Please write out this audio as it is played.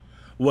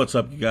What's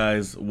up, you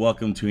guys?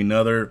 Welcome to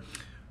another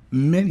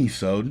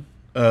Minisode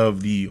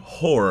of the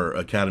Horror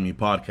Academy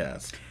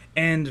podcast.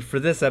 And for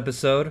this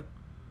episode,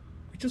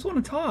 we just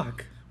want to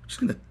talk. We're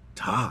just going to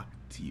talk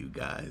to you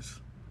guys.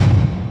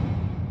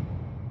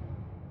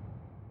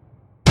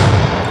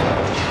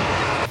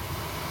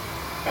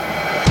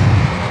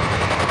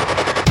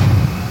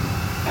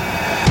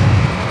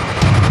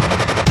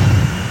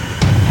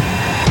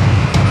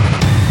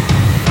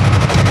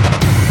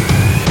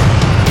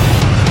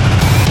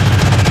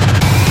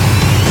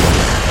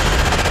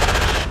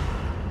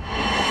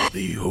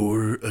 The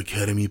Horror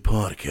Academy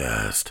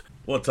podcast.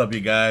 What's up,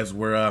 you guys?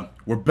 We're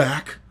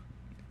back.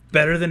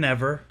 Better than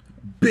ever.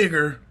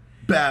 Bigger,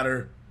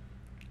 badder.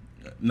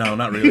 No,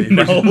 not really.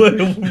 No,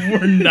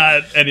 we're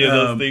not any of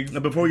those things.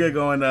 Before we get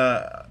going,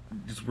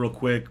 just real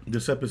quick,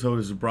 this episode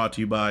is brought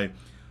to you by,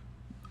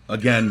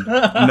 again,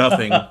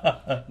 nothing.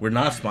 We're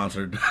not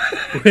sponsored.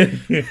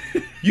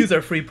 Use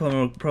our free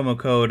promo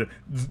code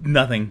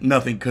nothing.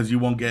 Nothing, because you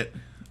won't get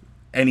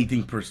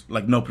anything,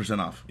 no percent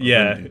off.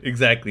 Yeah, anything.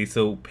 Exactly.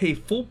 So pay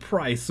full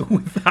price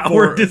with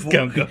our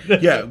discount code.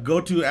 Yeah,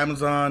 go to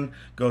Amazon,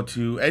 go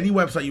to any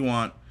website you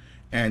want,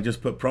 and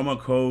just put promo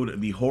code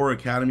The Horror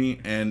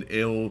Academy, and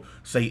it'll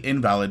say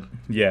invalid.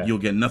 Yeah. You'll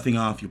get nothing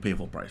off. You pay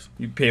full price.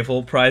 You pay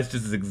full price,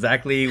 just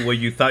exactly what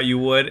you thought you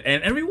would,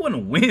 and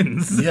everyone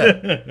wins.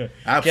 Yeah,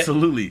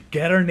 absolutely.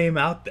 Get our name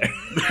out there.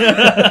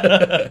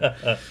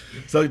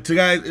 So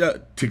today,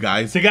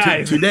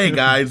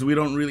 guys, we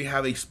don't really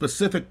have a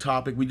specific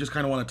topic. We just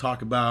kind of want to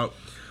talk about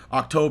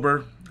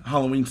October,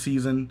 Halloween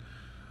season,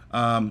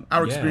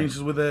 our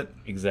experiences with it,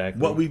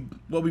 exactly, what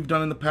we've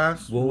done in the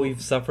past, what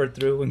we've suffered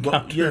through, and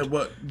what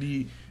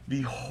the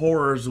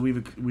horrors that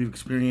we've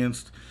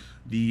experienced,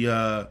 the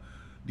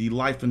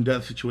life and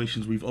death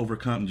situations we've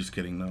overcome. Just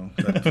kidding, no,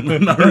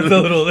 not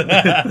really.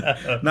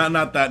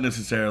 not that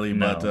necessarily,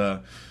 no.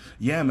 But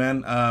yeah,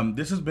 man,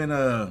 this has been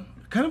a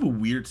kind of a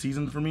weird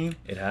season for me.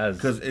 It has,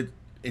 because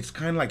it's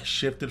kind of like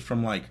shifted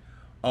from like,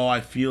 oh, I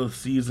feel a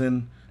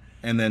season,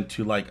 and then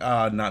to like,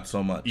 not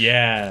so much.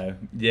 Yeah,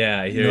 I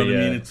hear you. You know what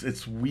I mean?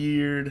 It's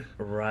weird.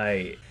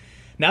 Right.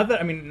 Now that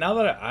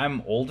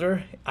I'm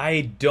older, I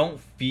don't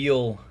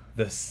feel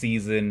the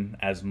season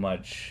as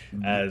much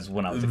as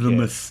when I was a kid. The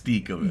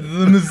mystique of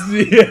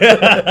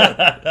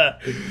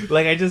it.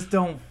 Like, I just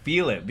don't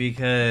feel it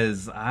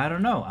because I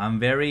don't know.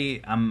 I'm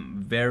very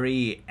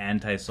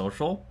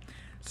antisocial.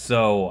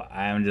 So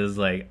I'm just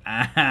like,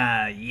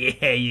 yeah,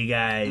 you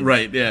guys.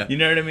 Right, yeah. You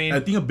know what I mean? I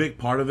think a big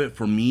part of it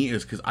for me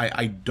is because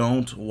I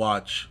don't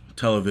watch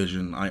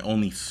television. I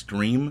only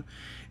stream.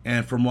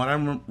 And from what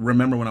I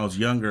remember when I was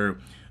younger,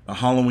 a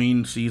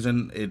Halloween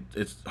season,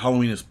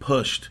 Halloween is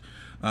pushed.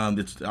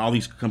 It's all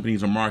these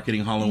companies are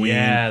marketing Halloween.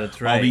 Yeah, that's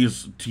right. All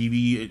these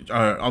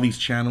all these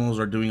channels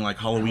are doing like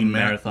Halloween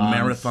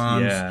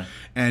marathons. Yeah.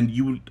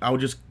 And I would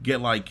just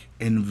get like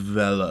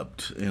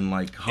enveloped in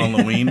like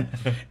Halloween,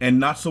 and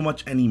not so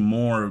much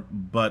anymore.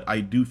 But I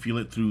do feel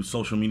it through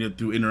social media,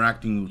 through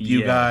interacting with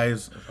you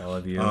guys, all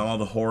of you, all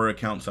the horror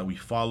accounts that we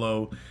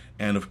follow,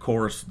 and of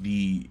course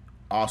the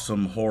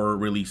awesome horror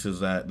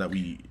releases that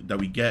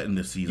we get in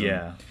this season.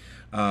 Yeah.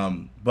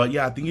 But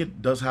yeah, I think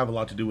it does have a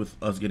lot to do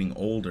with us getting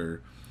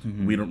older.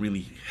 Mm-hmm. We don't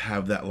really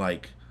have that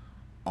like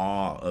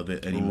awe of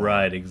it anymore.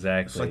 Right,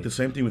 exactly. It's like the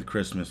same thing with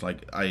Christmas.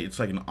 Like it's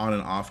like an on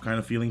and off kind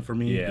of feeling for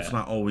me. Yeah. It's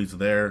not always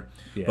there,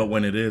 but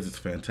when it is, it's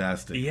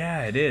fantastic.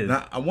 Yeah, it is.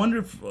 Now, I wonder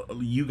if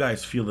you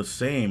guys feel the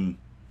same,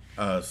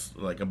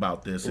 like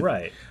about this.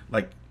 Right.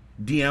 Like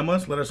DM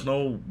us, let us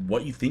know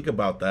what you think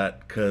about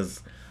that,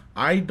 because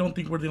I don't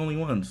think we're the only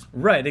ones.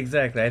 Right,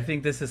 exactly. I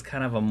think this is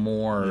kind of a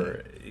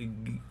more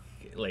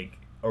like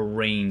a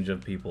range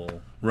of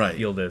people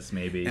feel this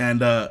maybe.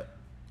 And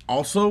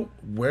also,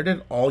 where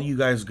did all you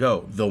guys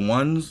go? The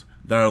ones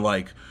that are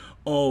like,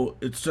 oh,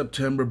 it's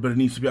September, but it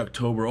needs to be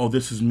October. Oh,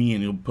 this is me.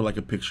 And you'll put like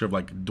a picture of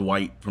like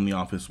Dwight from The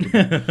Office with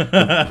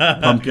a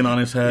pumpkin on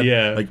his head.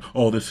 Yeah. Like,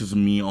 oh, this is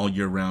me all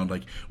year round.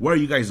 Like, where are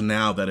you guys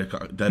now that it's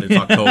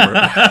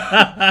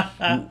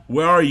October?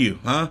 Where are you,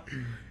 huh?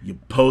 You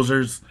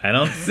posers. I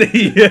don't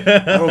see you.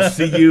 I don't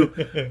see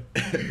you.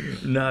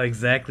 No,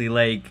 exactly.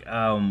 Like,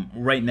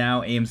 right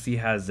now, AMC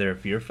has their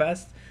Fear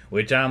Fest,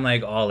 which I'm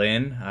like all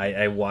in.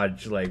 I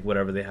watch like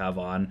whatever they have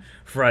on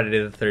Friday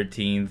the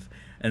 13th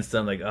and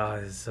stuff. Like, oh,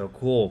 this is so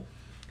cool.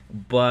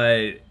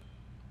 But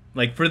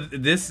like for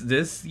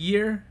this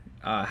year,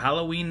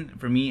 Halloween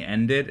for me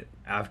ended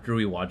after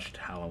we watched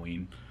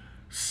Halloween.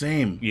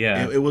 Same.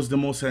 Yeah. It was the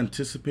most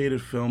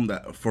anticipated film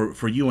that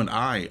for you and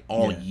I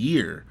all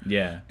year.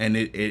 Yeah. And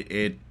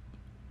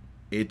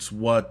it's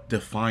what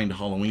defined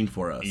Halloween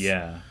for us.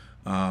 Yeah.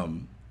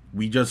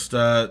 We just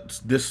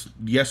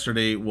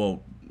yesterday,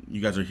 well, you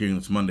guys are hearing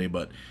this Monday,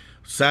 but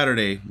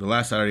Saturday, the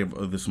last Saturday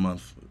of this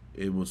month,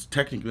 it was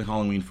technically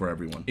Halloween for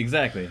everyone.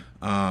 Exactly.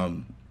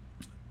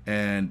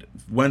 And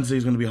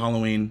Wednesday's going to be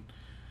Halloween,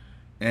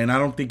 and I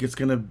don't think it's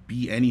going to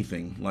be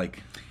anything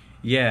like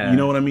Yeah. You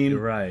know what I mean? You're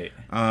right.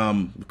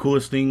 The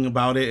coolest thing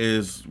about it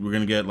is we're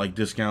going to get like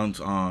discounts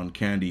on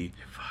candy.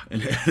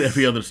 in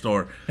every other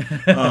store.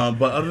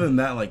 But other than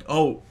that, like,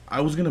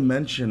 I was gonna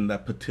mention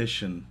that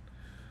petition.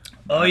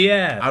 Oh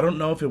yeah. I don't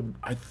know if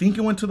I think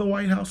it went to the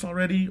White House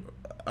already,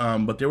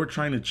 but they were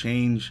trying to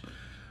change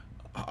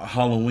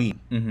Halloween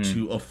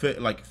to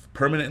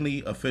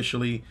permanently,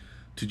 officially,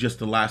 to just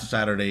the last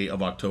Saturday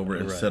of October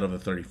instead of the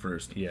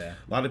 31st. Yeah.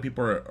 A lot of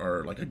people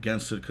are like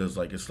against it because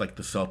like it's like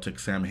the Celtic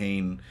Sam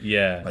Hain.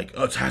 Yeah. Like,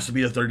 it has to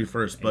be the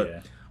 31st,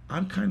 but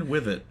I'm kind of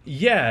with it.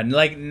 Yeah, and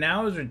like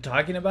now as we're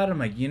talking about it, I'm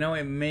like,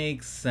 it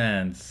makes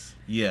sense.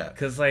 Yeah.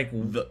 Because like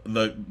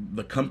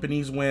the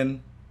companies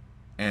win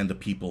and the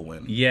people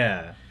win.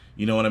 Yeah.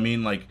 You know what I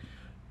mean? Like,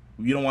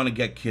 you don't want to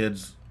get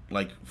kids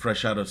like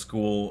fresh out of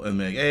school and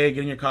like, hey,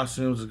 get in your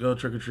costumes, let's go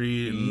trick or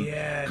treat,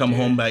 and come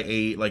home by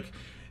 8. Like,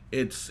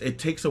 it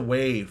takes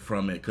away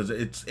from it because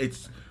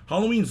it's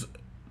Halloween's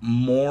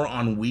more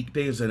on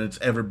weekdays than it's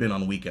ever been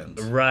on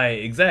weekends.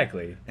 Right,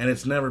 exactly. And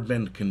it's never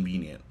been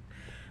convenient.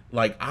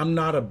 Like, I'm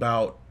not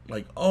about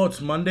like, oh, it's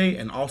Monday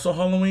and also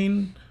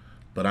Halloween,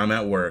 but I'm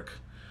at work.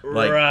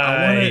 Like,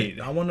 right.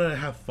 I want to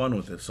have fun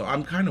with it. So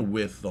I'm kind of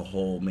with the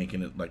whole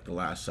making it like the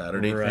last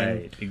Saturday thing.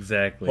 Right,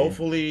 exactly.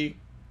 Hopefully,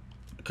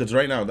 because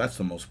right now that's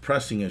the most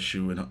pressing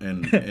issue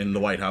in the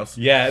White House.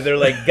 Yeah, they're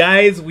like,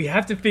 guys, we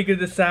have to figure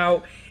this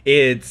out.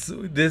 It's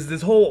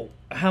this whole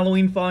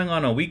Halloween falling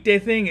on a weekday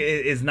thing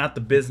is not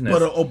the business.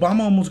 But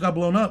Obama almost got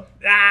blown up.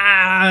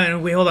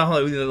 Wait, hold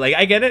on. Like,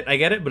 I get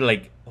it, but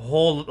like,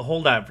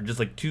 hold that for just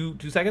like two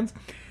seconds.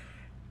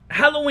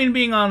 Halloween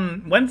being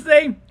on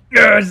Wednesday,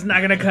 it's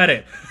not gonna cut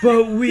it.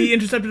 But we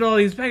intercepted all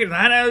these packages.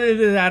 I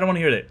don't want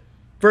to hear that.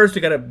 First,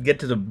 we gotta get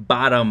to the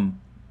bottom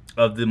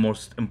of the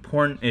most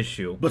important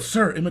issue. But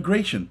sir,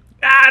 immigration.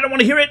 I don't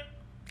want to hear it.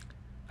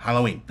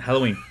 Halloween.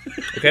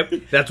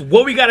 Okay, that's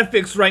what we gotta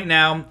fix right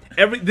now.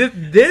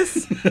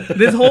 This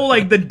whole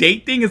like the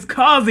date thing is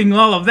causing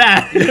all of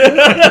that.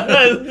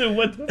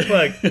 What the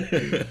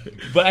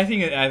fuck? But I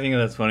think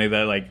that's funny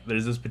that like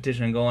there's this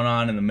petition going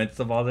on in the midst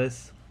of all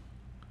this.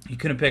 You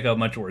couldn't pick a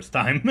much worse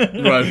time.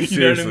 Right,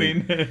 seriously.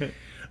 You know what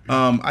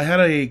I mean? I had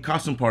a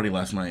costume party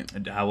last night.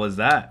 How was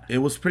that?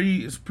 It's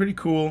pretty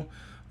cool.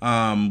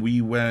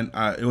 We went.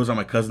 It was at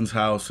my cousin's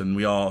house, and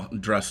we all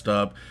dressed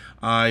up.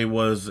 I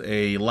was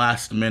a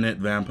last-minute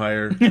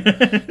vampire.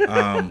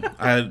 I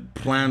had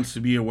plans to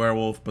be a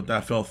werewolf, but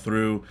that fell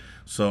through,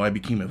 so I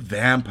became a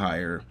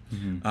vampire.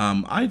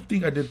 Mm-hmm. I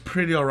think I did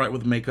pretty all right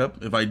with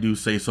makeup, if I do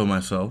say so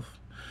myself.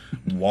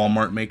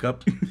 Walmart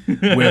makeup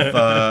with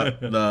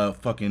the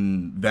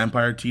fucking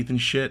vampire teeth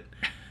and shit,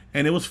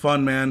 and it was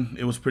fun, man.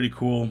 It was pretty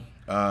cool.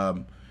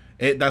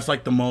 That's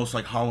like the most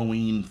like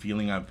Halloween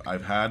feeling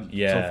I've had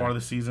so far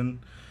this season,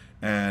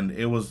 and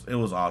it was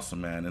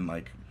awesome, man. And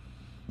like,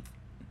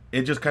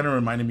 it just kind of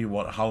reminded me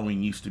what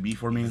Halloween used to be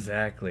for me.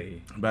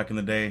 Exactly. Back in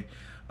the day.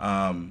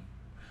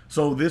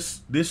 So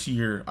this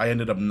year I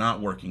ended up not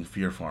working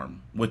Fear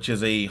Farm, which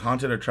is a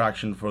haunted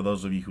attraction. For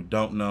those of you who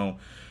don't know,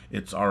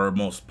 it's our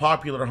most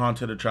popular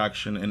haunted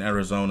attraction in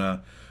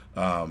Arizona.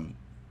 And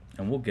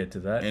we'll get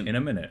to that in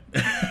a minute.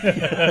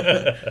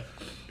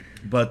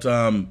 But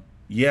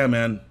yeah,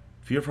 man.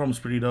 Fear Farm is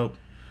pretty dope.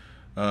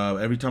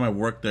 Every time I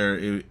worked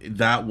there,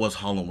 that was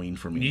Halloween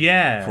for me.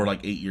 Yeah. For like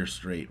 8 years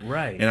straight.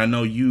 Right. And I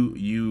know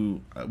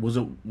you was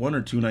it 1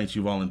 or 2 nights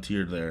you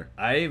volunteered there?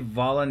 I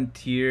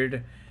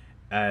volunteered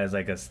as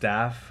like a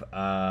staff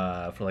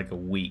for like a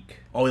week.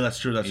 Oh, that's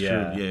true. That's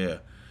true. Yeah.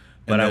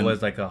 But I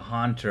was like a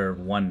haunter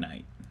one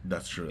night.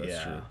 That's true.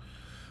 That's true.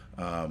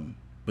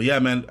 But yeah,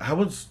 man, how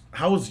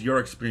was your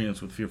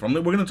experience with Fear Farm?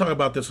 We're gonna talk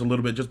about this a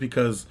little bit, just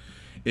because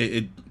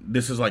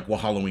this is like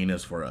what Halloween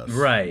is for us,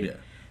 right? Yeah.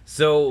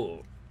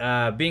 So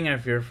being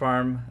at Fear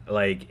Farm,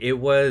 like it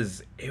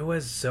was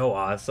so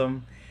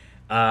awesome.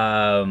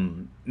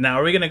 Now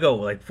are we gonna go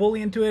like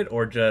fully into it,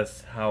 or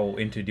just how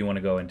into do you want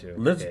to go into?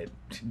 Let's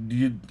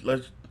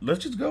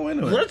just go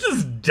into it. Let's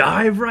just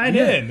dive right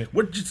in.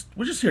 We're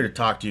just here to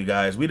talk to you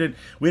guys. We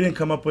didn't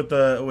come up with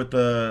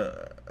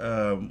the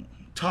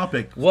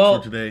topic for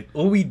today.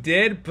 Well, we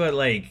did, but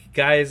like,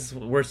 guys,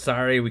 we're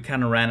sorry. We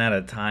kind of ran out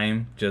of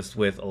time just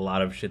with a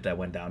lot of shit that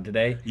went down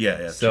today.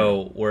 Yeah.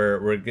 So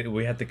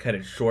we had to cut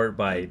it short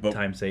by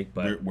time's sake,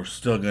 but we're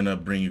still gonna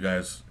bring you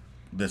guys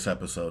this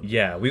episode.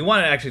 Yeah, we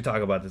want to actually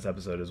talk about this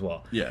episode as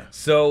well. Yeah.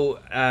 So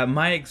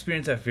my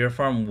experience at Fear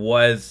Farm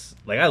was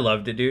like, I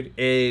loved it, dude.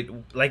 It,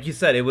 like you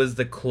said, it was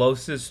the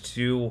closest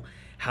to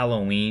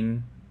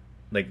Halloween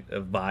like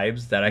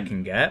vibes that I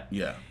can get.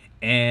 Yeah.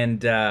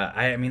 And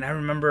I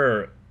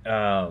remember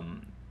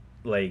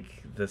like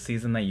the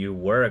season that you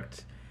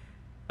worked,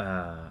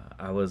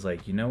 I was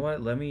like, you know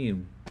what, let me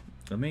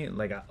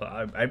like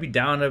I'd be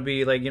down to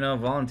be like,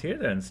 volunteer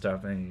there and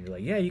stuff. And you're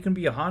like, yeah, you can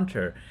be a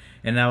haunter.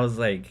 And I was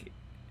like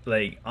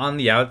on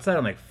the outside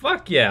I'm like,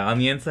 fuck yeah. On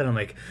the inside I'm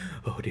like,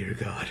 oh dear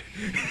God.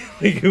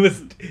 Like it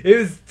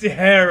was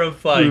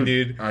terrifying,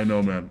 dude. I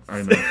know, man.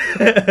 I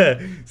know.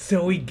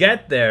 So we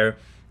get there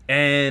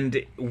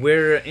and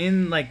we're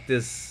in like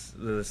this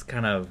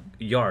kind of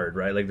yard,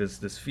 right? Like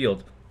this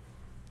field.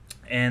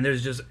 And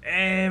there's just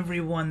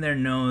everyone there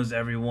knows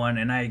everyone,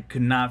 and I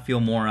could not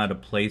feel more out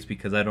of place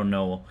because I don't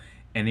know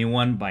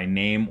anyone by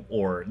name,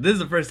 or this is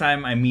the first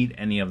time I meet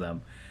any of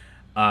them.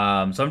 So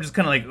I'm just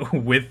kind of like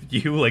with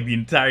you like the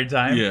entire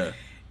time. Yeah.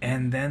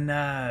 And then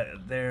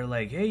they're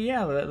like, hey,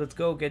 yeah, let's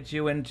go get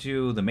you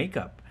into the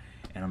makeup.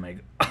 And I'm like,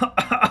 all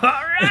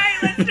right,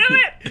 let's do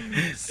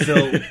it.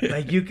 So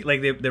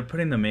they're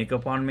putting the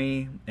makeup on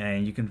me,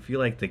 and you can feel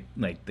like the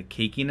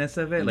cakiness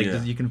of it,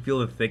 you can feel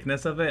the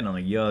thickness of it, and I'm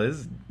like, yo,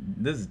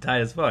 this is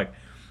tight as fuck,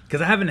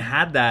 because I haven't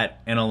had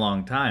that in a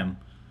long time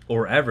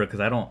or ever,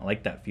 because I don't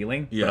like that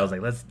feeling. Yeah. But I was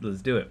like,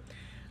 let's do it.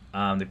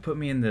 They put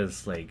me in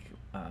this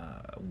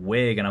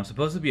wig, and I'm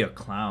supposed to be a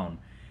clown,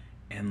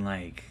 and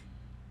like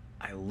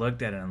I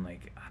looked at it, and I'm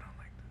like,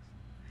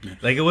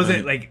 like it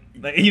wasn't like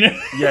you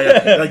know.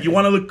 Yeah. Like you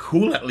want to look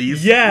cool at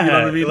least. Yeah. You know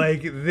what I mean?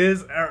 Like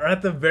this, or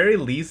at the very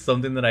least,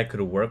 something that I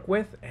could work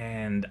with.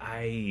 And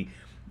I,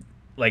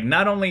 like,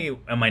 not only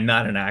am I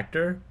not an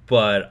actor,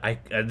 but I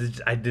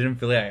didn't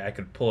feel like I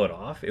could pull it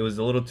off. It was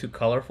a little too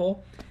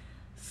colorful.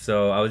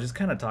 So I was just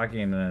kind of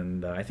talking,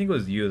 and I think it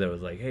was you that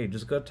was like, hey,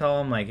 just go tell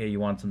them, like, hey, you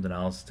want something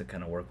else to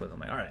kind of work with. I'm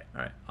like, all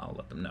right, I'll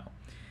let them know.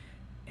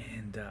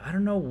 And I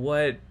don't know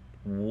what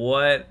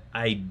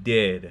I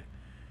did.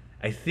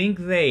 I think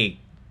they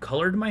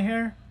colored my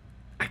hair.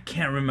 I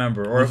can't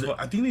remember.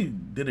 I think they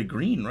did a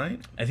green,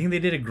 right? I think they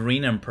did a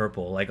green and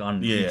purple, like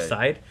on each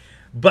side.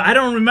 But I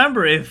don't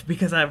remember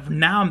because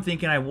now I'm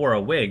thinking I wore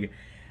a wig.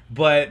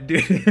 But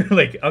dude,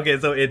 like, okay,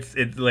 so it's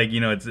like, you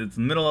know, it's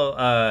middle,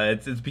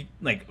 it's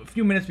like a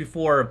few minutes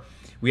before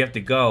we have to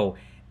go,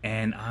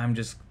 and I'm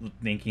just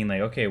thinking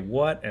like, okay,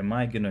 what am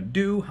I gonna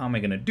do? How am I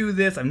gonna do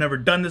this? I've never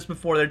done this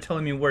before. They're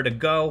telling me where to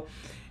go,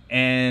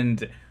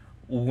 and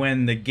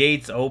when the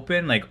gates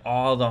open, like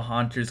all the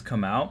haunters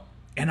come out,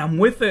 and I'm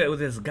with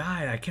this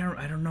guy.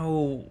 I don't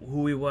know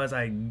who he was.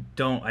 I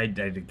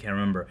can't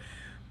remember.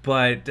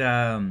 But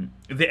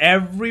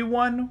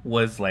everyone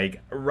was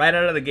like right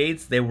out of the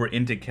gates. They were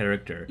into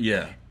character.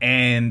 Yeah.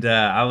 And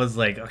I was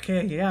like,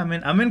 okay, yeah,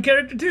 I'm in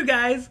character too,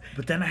 guys.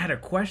 But then I had a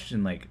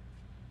question, like,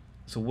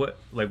 so what?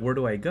 Like, where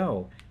do I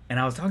go? And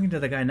I was talking to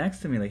the guy next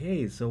to me, like,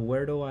 hey, so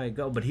where do I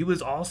go? But he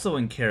was also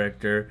in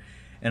character,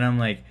 and I'm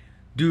like,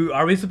 dude,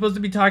 are we supposed to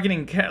be talking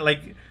in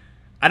like,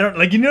 I don't,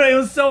 like, you know, it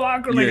was so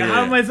awkward. Like,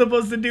 how am I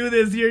supposed to do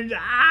this?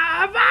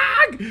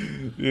 Fuck!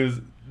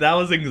 That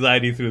was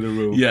anxiety through the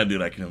roof. Yeah,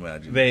 dude, I can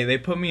imagine. They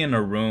put me in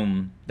a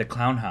room, the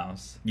clown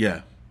house.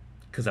 Yeah.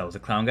 Because I was a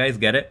clown, guys,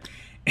 get it?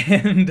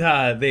 And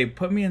they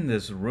put me in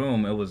this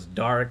room. It was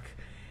dark,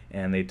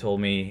 and they told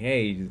me,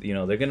 hey, you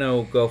know, they're going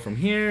to go from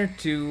here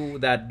to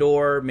that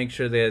door. Make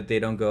sure that they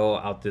don't go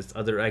out this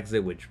other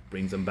exit, which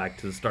brings them back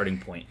to the starting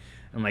point.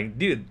 I'm like,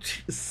 dude,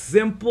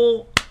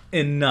 simple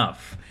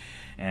enough.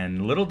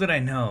 And little did I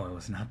know, it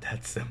was not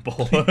that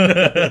simple.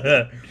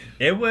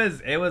 It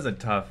was a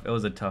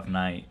tough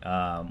night.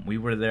 We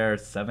were there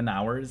 7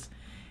 hours,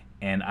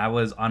 and I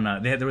was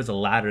on there was a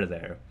ladder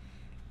there,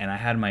 and I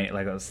had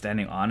I was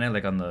standing on it,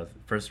 like on the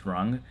first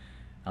rung.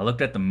 I looked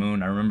at the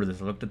moon. I remember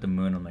this. I looked at the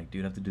moon. I'm like,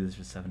 dude, I have to do this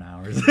for 7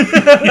 hours.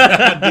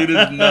 Yeah, dude,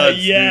 it's nuts.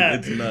 Yeah,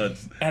 dude, it's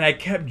nuts. And I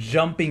kept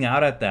jumping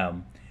out at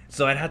them.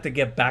 So I'd have to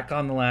get back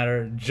on the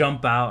ladder,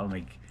 jump out. I'm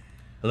like,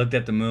 I looked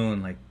at the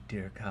moon, like,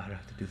 dear God, I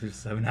have to do this for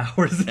 7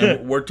 hours.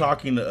 And we're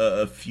talking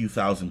a few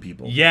thousand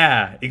people.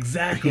 Yeah,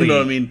 exactly. You know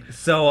what I mean?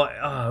 So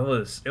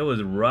it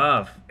was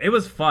rough. It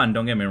was fun.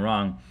 Don't get me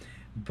wrong.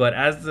 But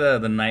as the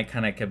night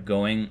kind of kept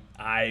going,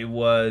 I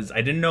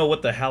didn't know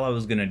what the hell I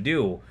was gonna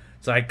do.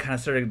 So I kind of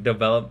started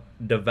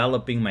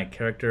developing my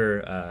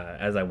character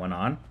as I went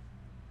on.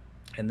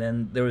 And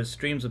then there was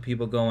streams of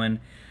people going.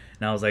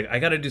 And I was like, I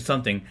gotta do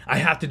something. I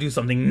have to do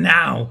something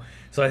now.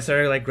 So I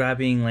started like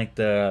grabbing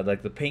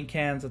the paint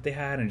cans that they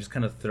had and just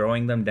kind of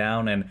throwing them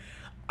down. And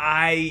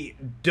I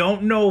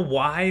don't know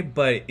why,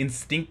 but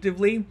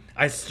instinctively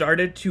I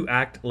started to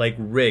act like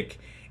Rick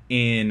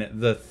in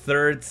the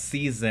 3rd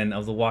season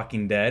of The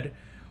Walking Dead,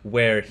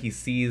 where he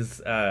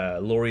sees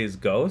Laurie's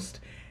ghost,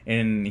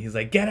 and he's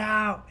like, "Get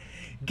out!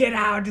 Get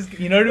out!" Just,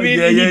 you know what I mean?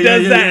 He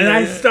does that, and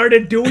I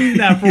started doing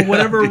that for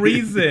whatever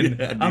reason.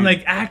 Yeah, I'm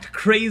like, act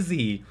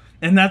crazy.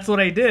 And that's what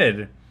I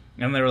did.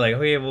 And they were like,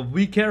 okay, well,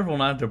 be careful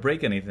not to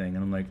break anything.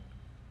 And I'm like,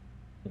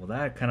 well,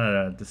 that kind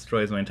of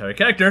destroys my entire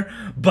character,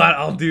 but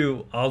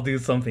I'll do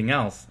something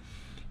else.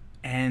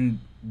 And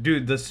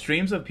dude, the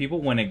streams of people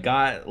when it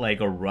got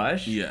like a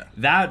rush,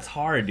 that's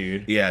hard,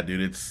 dude. Yeah,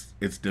 dude,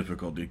 it's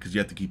difficult, dude, because you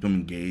have to keep them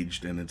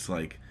engaged, and it's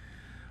like,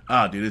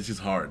 dude, it's just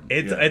hard.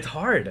 It's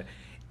hard.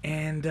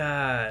 And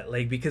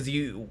because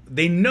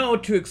they know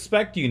to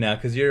expect you now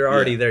because you're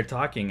already there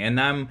talking,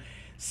 and I'm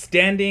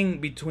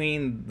standing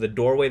between the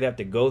doorway they have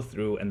to go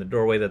through and the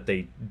doorway that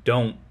they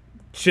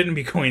shouldn't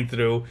be going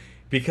through,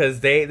 because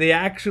they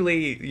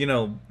actually, you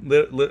know,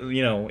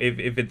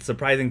 if it's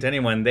surprising to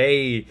anyone,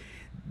 they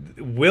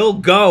will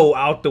go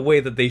out the way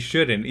that they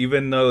shouldn't,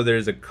 even though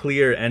there's a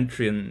clear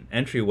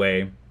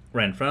entryway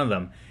right in front of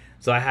them.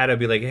 So I had to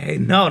be like, hey,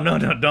 no,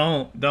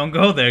 don't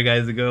go there,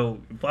 guys.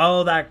 Go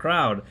follow that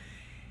crowd.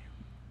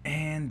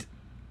 And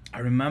I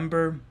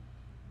remember,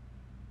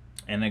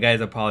 and the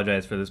guys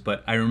apologize for this,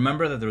 but I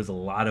remember that there was a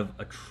lot of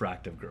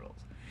attractive girls.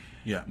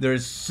 Yeah.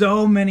 There's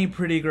so many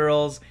pretty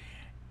girls,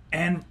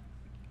 and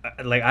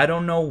like I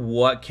don't know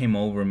what came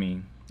over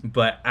me,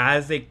 but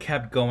as they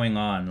kept going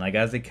on, like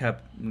as they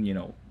kept,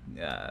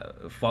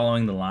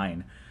 following the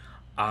line,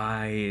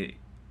 I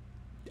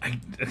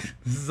this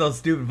is so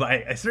stupid, but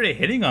I started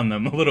hitting on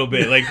them a little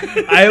bit. Like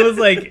I was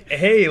like,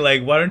 hey,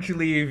 like why don't you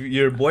leave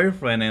your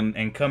boyfriend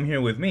and come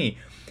here with me?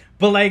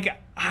 But like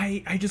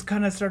I just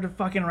kind of started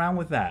fucking around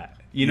with that.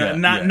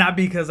 Not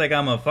because like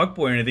I'm a fuckboy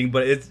or anything,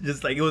 but it's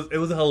just like it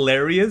was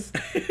hilarious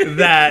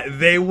that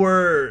they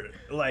were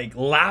like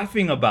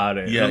laughing about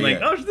it. I'm like,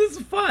 oh, this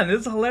is fun.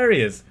 This is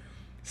hilarious.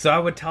 So I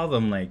would tell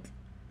them like,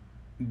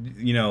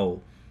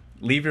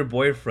 leave your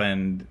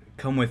boyfriend,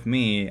 come with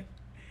me.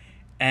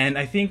 And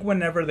I think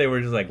whenever they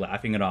were just like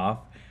laughing it off,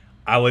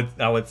 I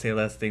would say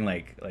last thing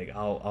like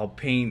I'll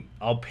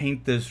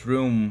paint this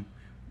room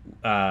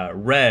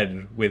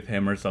red with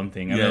him or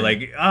something, and they're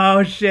like,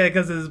 oh shit,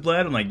 because of his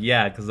blood. I'm like,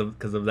 yeah, because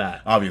of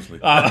that, obviously.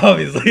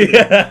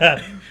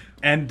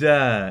 And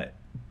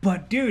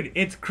but dude,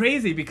 it's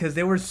crazy because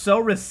they were so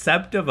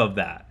receptive of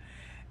that,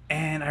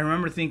 and I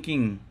remember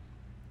thinking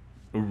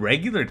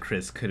regular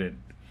Chris couldn't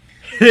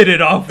hit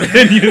it off with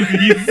any of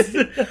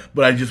these.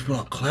 But I just put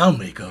on clown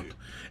makeup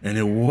and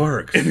it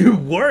works.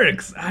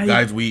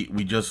 Guys, we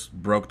just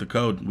broke the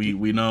code.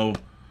 We know.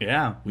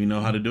 Yeah, we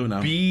know how to do it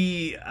now.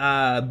 Be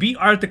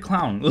Art the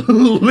Clown,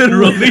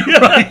 literally.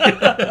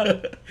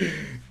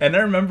 And I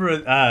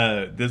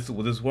remember this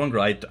one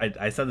girl.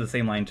 I said the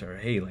same line to her.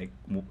 Hey, like,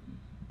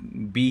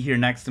 be here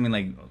next to me.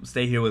 Like,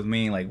 stay here with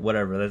me. Like,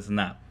 whatever. This and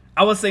that.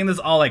 I was saying this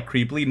all like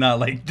creepily, not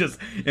like just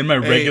in my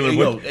regular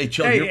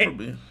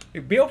way.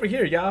 Be over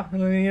here, y'all.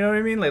 You know what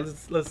I mean? Like,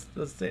 let's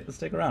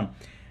stick around.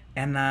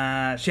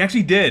 And she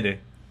actually did.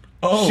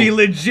 Oh. She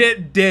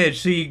legit did.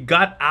 She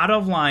got out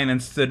of line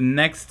and stood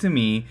next to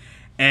me,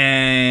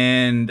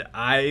 and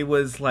I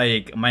was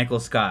like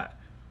Michael Scott,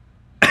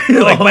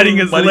 like biting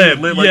his lip.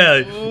 Like,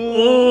 yeah.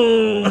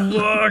 Oh,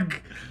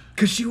 fuck.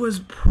 Because she was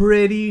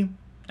pretty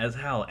as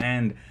hell,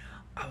 and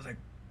I was like,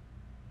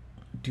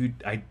 dude,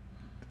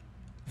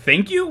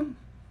 thank you,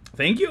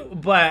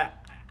 but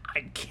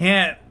I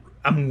can't.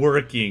 I'm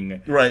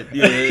working. Right.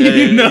 Yeah.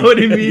 You know what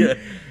I mean? Yeah.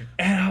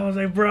 And I was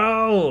like,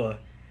 bro.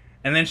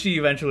 And then she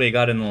eventually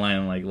got in the line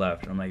and like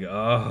left. I'm like,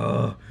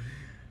 oh,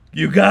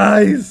 you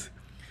guys,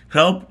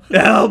 help me!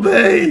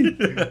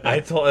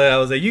 I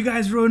was like, you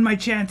guys ruined my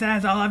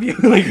chances. All of you,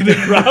 like in the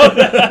crowd.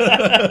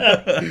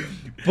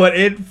 But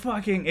it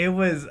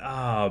was,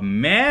 oh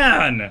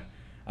man.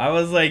 I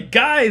was like,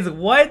 guys,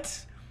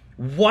 what?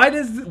 Why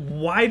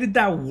did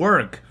that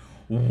work?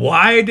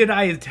 Why did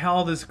I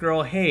tell this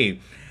girl, hey,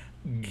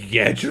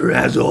 get your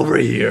ass over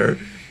here?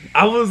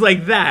 I was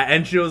like that,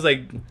 and she was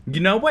like, you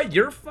know what?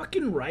 You're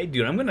fucking right,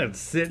 dude. I'm gonna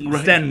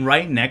stand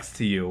right next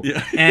to you.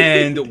 Yeah.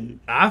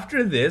 And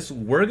after this,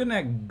 we're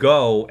gonna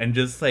go and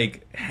just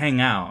like hang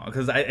out,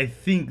 because I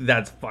think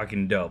that's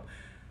fucking dope.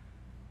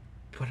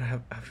 But I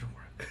have to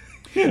work.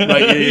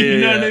 Like,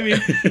 you know what I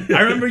mean?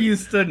 I remember you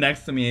stood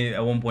next to me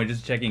at one point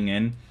just checking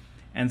in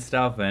and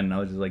stuff, and I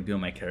was just like doing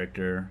my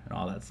character and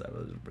all that stuff. It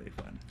was pretty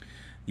fun.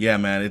 Yeah,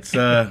 man. It's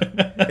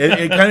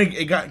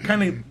it got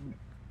kind of.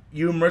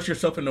 You immerse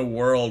yourself in a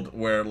world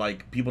where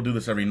like people do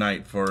this every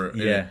night for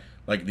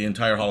like the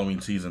entire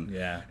Halloween season.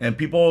 Yeah. And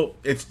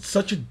it's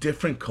such a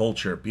different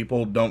culture.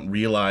 People don't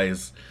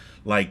realize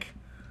like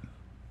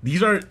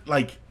these are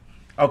like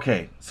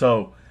okay,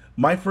 so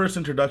my first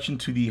introduction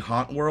to the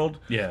haunt world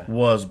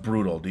was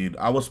brutal, dude.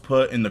 I was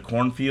put in the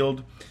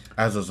cornfield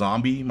as a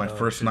zombie my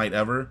first night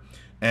ever,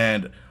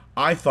 and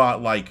I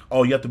thought like,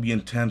 oh, you have to be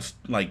intense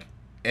like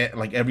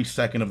every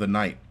second of the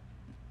night.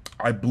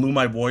 I blew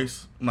my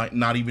voice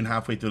not even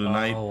halfway through the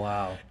night. Oh,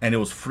 wow. And it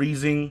was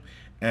freezing.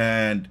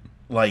 And,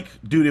 like,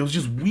 dude, it was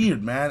just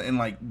weird, man. And,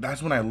 like,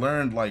 that's when I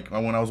learned, like,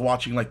 when I was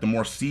watching, like, the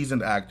more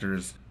seasoned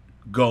actors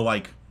go,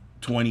 like,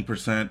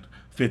 20%,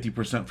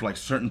 50% for, like,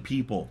 certain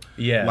people.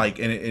 Yeah. Like,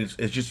 and it's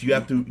just you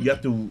have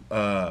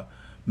to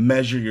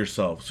measure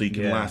yourself so you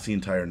can last the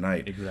entire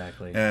night.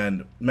 Exactly.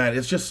 And, man,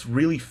 it's just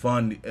really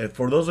fun.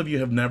 For those of you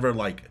who have never,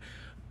 like,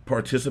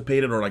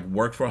 participated or like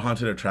worked for a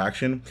haunted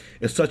attraction,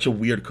 it's such a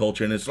weird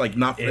culture, and it's like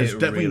it's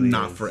definitely really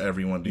not for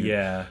everyone, dude.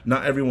 Yeah,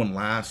 not everyone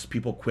lasts.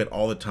 People quit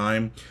all the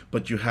time,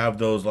 but you have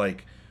those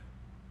like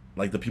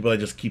the people that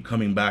just keep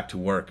coming back to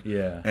work.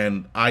 Yeah.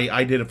 And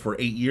I did it for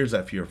 8 years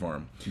at Fear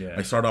Farm. Yeah.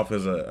 I started off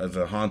as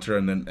a haunter,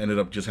 and then ended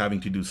up just having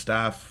to do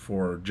staff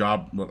for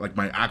job, like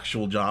my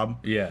actual job.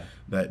 Yeah.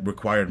 That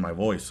required my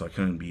voice, so I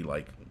couldn't be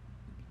like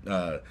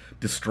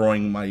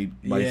destroying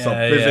myself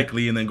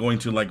physically and then going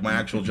to like my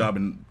actual job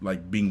and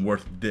like being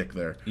worth dick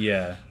there.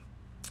 Yeah.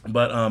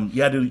 But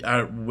dude,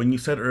 when you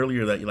said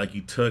earlier that like you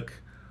took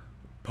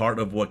part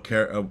of what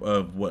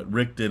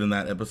Rick did in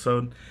that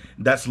episode,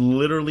 that's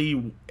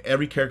literally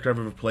every character I've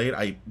ever played.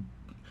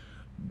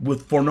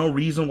 For no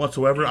reason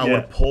whatsoever, I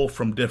would pull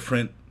from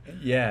different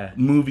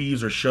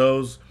movies or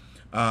shows.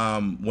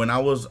 When I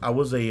was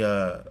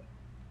a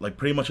like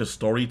pretty much a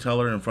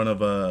storyteller in front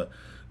of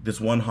this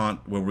one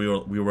haunt where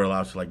we were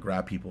allowed to like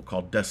grab people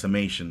called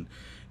Decimation,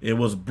 It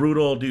was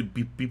brutal, dude.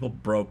 People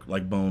broke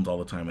like bones all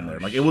the time in there.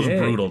 Like it was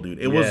brutal, dude.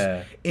 It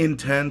was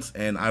intense,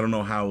 and I don't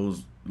know how it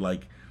was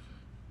like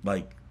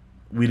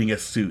we didn't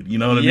get sued. You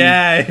know what I mean?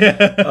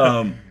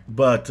 Yeah.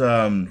 But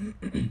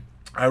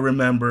I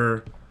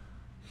remember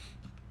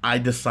I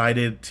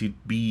decided to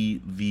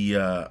be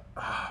the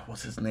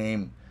what's his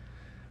name?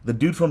 The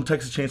dude from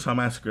Texas Chainsaw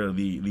Massacre,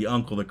 the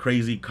uncle, the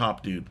crazy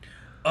cop dude.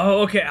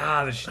 Oh, okay.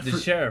 The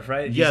sheriff,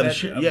 right? Yeah,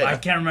 I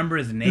can't remember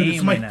his name. Dude,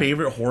 it's my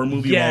favorite horror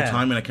movie of all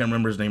time, and I can't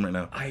remember his name right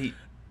now.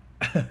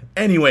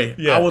 Anyway,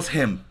 Yeah. I was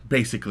him,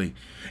 basically.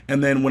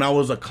 And then when I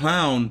was a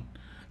clown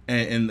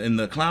in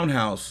the clown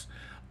house,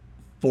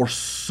 for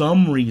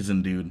some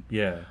reason, dude,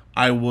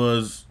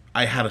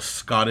 I had a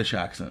Scottish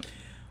accent.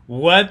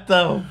 What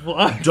the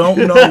fuck? Don't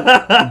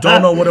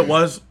know what it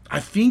was. I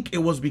think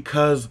it was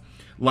because,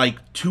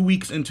 like, 2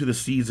 weeks into the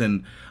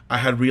season, I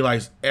had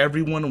realized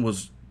everyone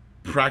was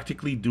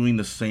practically doing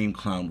the same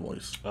clown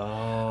voice.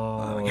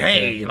 Oh, like,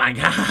 hey, like,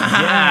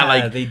 yeah,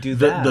 like they do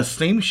that. The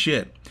same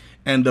shit.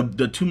 And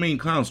the two main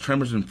clowns,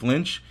 Tremors and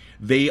Flinch,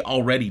 they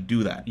already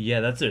do that.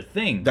 Yeah, that's their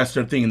thing. That's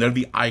their thing. And they're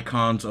the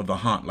icons of the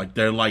haunt. Like,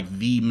 they're like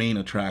the main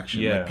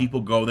attraction. Yeah. Like,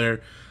 people go there.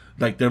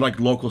 Like, they're like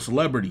local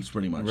celebrities,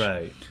 pretty much.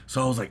 Right.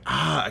 So I was like,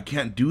 I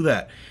can't do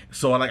that.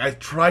 So I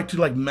tried to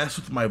like mess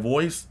with my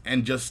voice,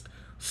 and just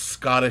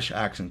Scottish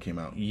accent came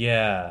out.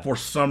 Yeah. For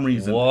some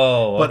reason.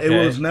 Whoa. But it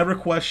was never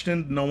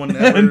questioned. No one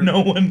ever.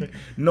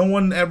 No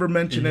one ever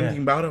mentioned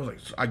anything about it. I was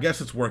like, I guess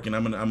it's working.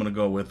 I'm gonna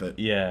go with it.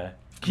 Yeah.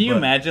 Can you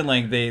imagine,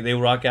 like, they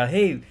rock out,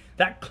 hey,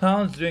 that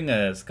clown's doing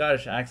a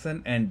Scottish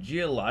accent, and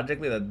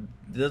geologically that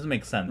doesn't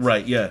make sense.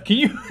 Right, yeah. Can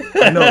you?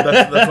 I know,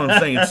 that's what I'm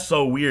saying. It's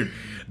so weird.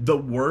 The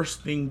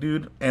worst thing,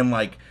 dude, and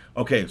like,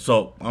 okay,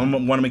 so I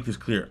want to make this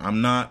clear. I'm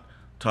not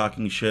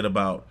talking shit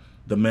about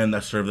the men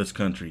that serve this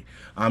country.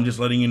 I'm just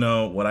letting you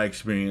know what I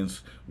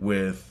experienced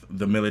with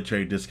the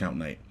military discount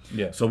night.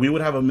 Yeah. So we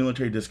would have a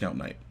military discount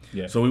night.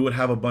 Yeah. So we would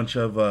have a bunch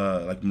of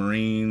like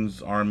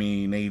Marines,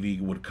 Army, Navy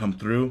would come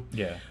through.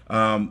 Yeah.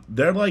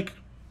 They're like,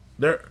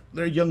 they're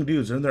young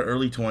dudes. They're in their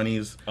early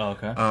 20s. Oh,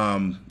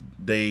 okay.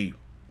 They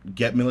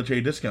get military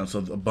discounts, so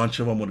a bunch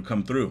of them would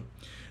come through,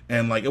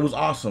 and like it was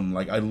awesome.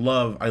 Like I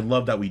love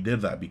that we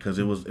did that, because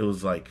it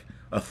was like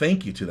a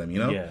thank you to them, you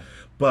know. Yeah.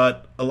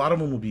 But a lot of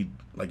them would be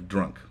like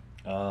drunk.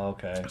 Oh,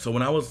 okay. So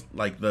when I was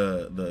like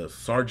the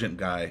sergeant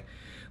guy,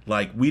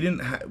 like we didn't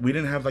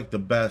have like the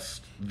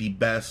best,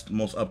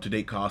 most up to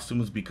date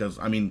costumes, because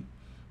I mean,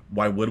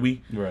 why would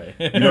we? Right.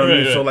 You know what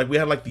I mean? So like we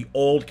had like the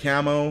old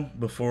camo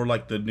before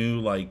like the new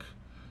like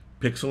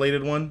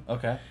pixelated one.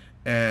 Okay.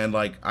 And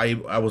like I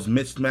was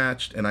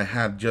mismatched, and I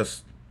had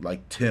just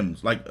like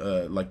Tim's, like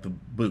the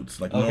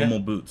boots, like normal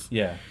boots.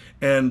 Yeah.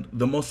 And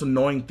the most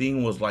annoying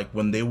thing was like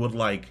when they would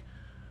like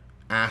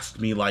ask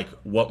me like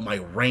what my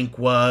rank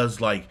was,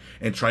 like,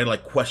 and try to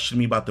like question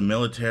me about the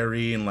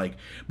military, and like,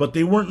 but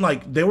they weren't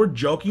like, they were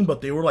joking,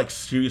 but they were like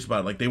serious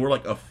about it. Like they were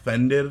like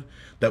offended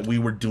that we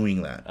were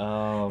doing that.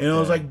 Oh. Okay. And I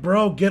was like,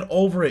 bro, get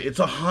over it. It's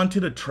a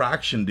haunted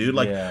attraction, dude.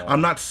 Like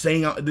I'm not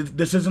saying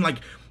this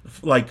isn't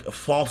like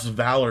false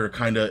valor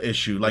kind of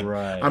issue. Like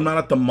I'm not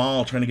at the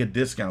mall trying to get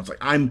discounts. Like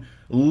I'm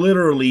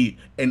literally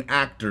an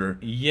actor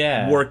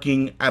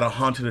working at a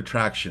haunted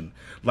attraction.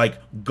 Like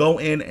go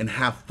in and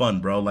have fun,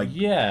 bro. Like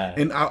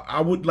and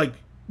I would like,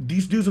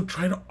 these dudes would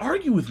try to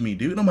argue with me,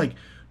 dude. And I'm like,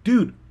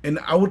 dude, and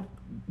I would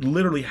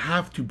literally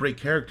have to break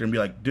character and be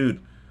like, dude,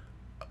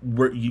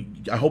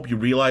 I hope you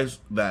realize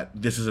that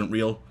this isn't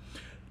real.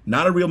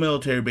 Not a real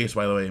military base,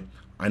 by the way.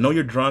 I know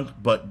you're drunk,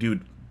 but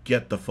dude,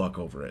 get the fuck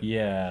over it.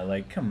 Yeah,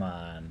 like come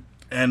on.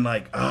 And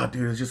like,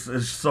 dude,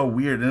 it's so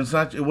weird. And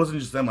it wasn't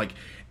just them. Like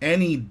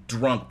any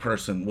drunk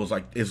person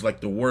is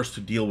like the worst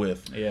to deal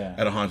with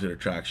at a haunted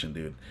attraction,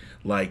 dude.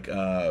 Like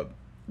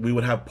we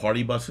would have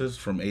party buses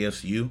from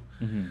ASU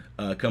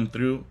come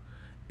through,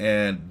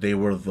 and they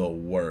were the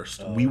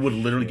worst. We would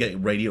literally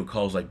get radio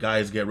calls like,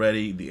 guys, get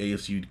ready, the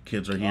ASU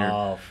kids are here.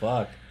 Oh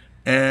fuck.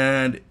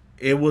 And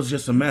it was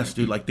just a mess,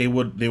 dude. Like they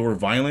were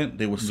violent.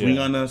 They would swing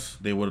on us.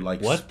 They would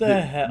like, what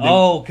the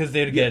hell? Because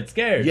they'd get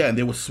scared. Yeah, and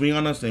they would swing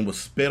on us. And they would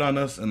spit on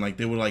us, and like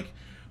they were like,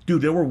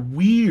 dude, they were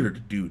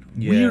weird, dude.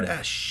 Weird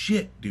as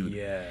shit, dude.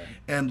 Yeah.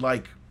 And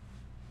like,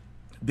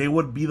 they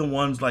would be the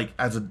ones like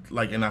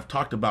and I've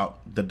talked about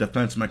the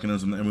defense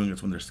mechanism that everyone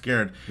gets when they're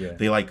scared. Yeah.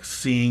 They like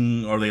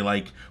sing, or they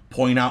like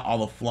point out all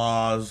the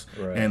flaws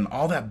and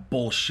all that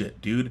bullshit,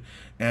 dude.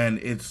 And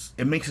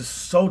it makes it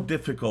so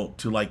difficult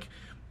to like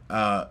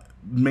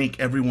make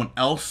everyone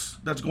else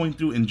that's going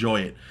through enjoy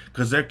it,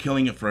 because they're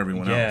killing it for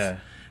everyone else.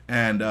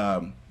 And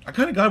I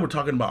kind of glad we're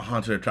talking about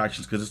haunted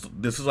attractions, because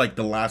this is like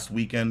the last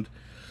weekend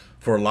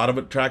for a lot of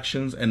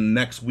attractions, and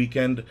next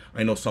weekend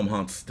I know some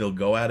haunts still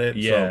go at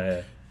it.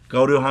 So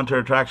go to haunted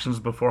attractions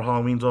before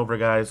Halloween's over,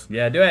 guys.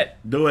 Yeah, do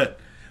it.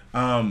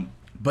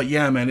 But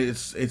yeah, man,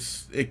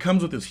 it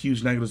comes with its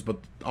huge negatives, but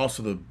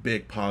also the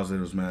big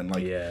positives, man.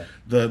 Like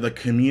the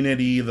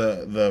community,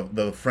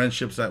 the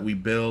friendships that we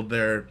build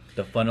there.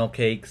 The funnel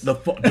cakes. The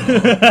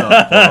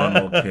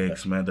funnel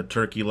cakes, man. The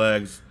turkey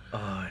legs.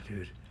 Oh,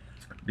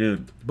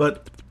 dude.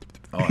 But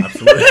Oh,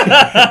 absolutely.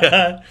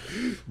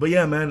 But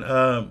yeah,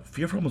 man,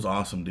 Fear Film was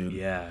awesome, dude.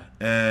 Yeah.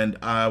 And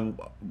I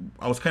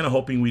was kind of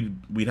hoping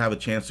we'd have a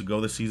chance to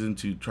go this season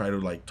to try to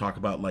like talk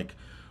about like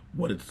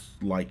what it's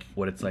like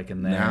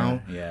in there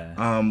now.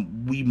 Yeah.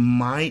 We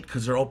might,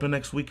 because they're open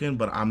next weekend,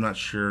 but I'm not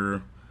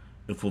sure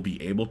if we'll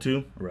be able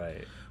to.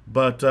 Right.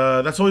 But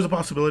that's always a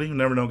possibility. You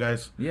never know,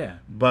 guys. Yeah.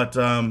 But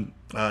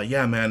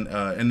yeah, man.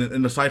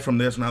 And aside from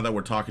this, now that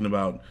we're talking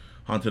about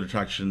haunted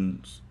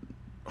attractions,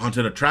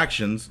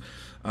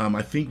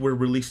 I think we're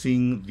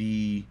releasing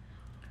the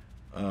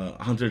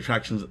haunted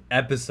attractions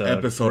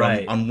episode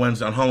right. on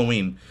Wednesday, on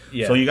Halloween.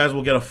 Yeah. So you guys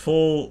will get a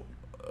full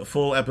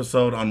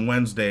episode on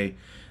Wednesday.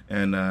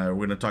 And we're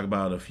going to talk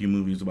about a few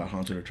movies about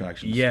haunted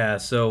attractions. Yeah,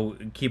 so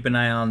keep an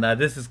eye on that.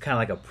 This is kind of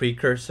like a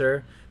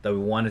precursor that we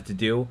wanted to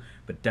do,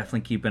 but definitely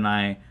keep an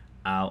eye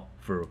out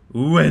for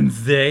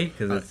Wednesday,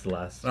 because it's the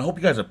last. I hope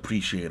you guys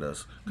appreciate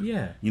us.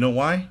 Yeah. You know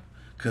why?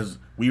 Because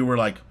we were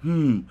like,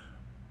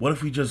 what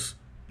if we just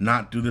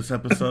not do this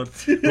episode?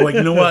 We're like,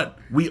 you know what?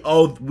 We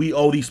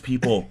owe these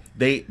people.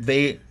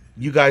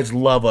 You guys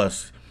love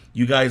us.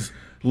 You guys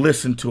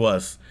listen to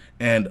us.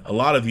 And a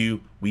lot of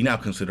you, we now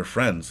consider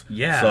friends.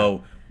 Yeah.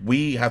 So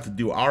we have to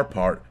do our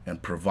part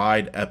and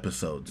provide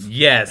episodes.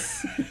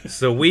 Yes.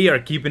 So we are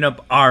keeping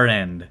up our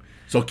end.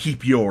 So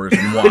keep yours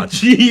and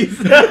watch. Jeez.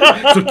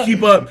 So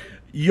keep up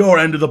your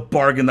end of the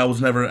bargain that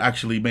was never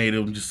actually made. It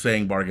was just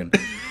saying bargain.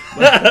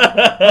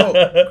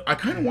 I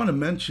kind of want to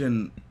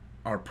mention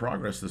our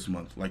progress this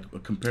month, like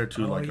compared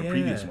to our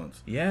previous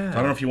months. Yeah. So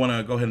I don't know if you want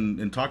to go ahead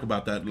and talk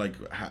about that, like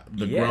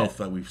the growth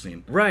that we've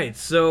seen. Right.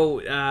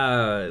 So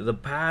the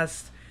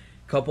past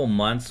couple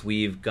months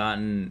we've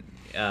gotten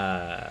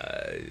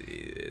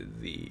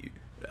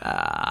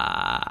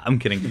I'm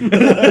kidding.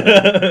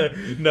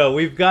 No,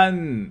 we've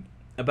gotten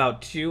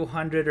about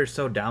 200 or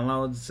so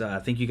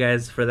downloads. Thank you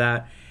guys for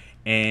that.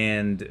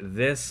 And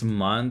this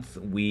month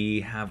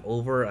we have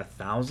over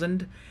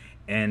 1,000,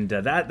 and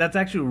that's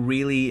actually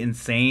really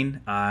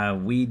insane.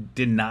 We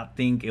did not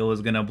think it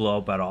was gonna blow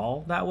up at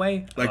all that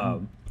way. Like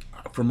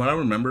from what I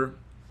remember,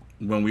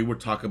 when we would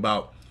talk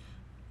about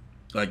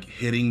like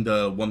hitting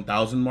the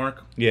 1,000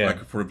 mark,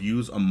 like for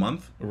views a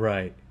month,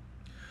 right?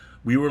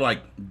 We were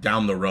like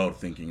down the road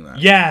thinking that.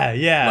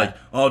 Yeah. Like,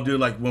 oh,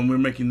 dude, like when we're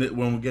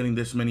getting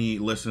this many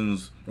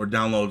listens or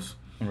downloads,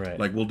 right?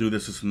 Like we'll do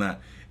this and that,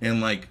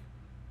 and like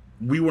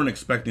we weren't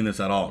expecting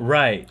this at all,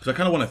 right? So I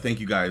kind of want to thank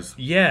you guys,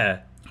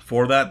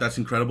 for that. That's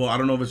incredible. I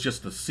don't know if it's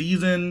just the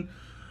season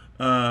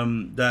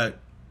that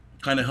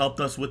kind of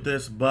helped us with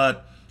this,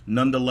 but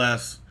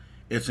nonetheless,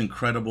 it's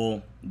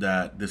incredible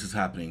that this is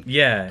happening.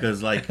 Yeah.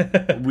 Because, like,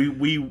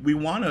 we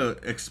want to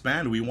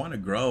expand. We want to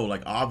grow.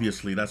 Like,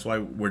 obviously, that's why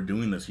we're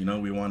doing this, you know?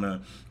 We want to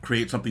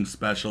create something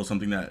special,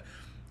 something that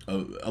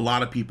a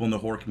lot of people in the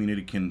horror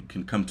community can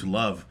come to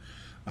love.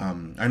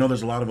 I know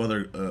there's a lot of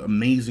other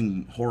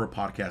amazing horror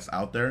podcasts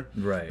out there.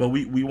 Right. But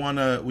we want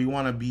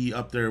to be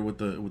up there with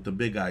the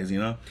big guys, you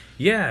know?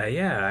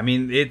 Yeah. I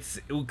mean, it's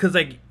because,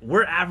 like,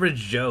 we're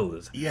average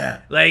Joes.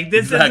 Yeah. Like,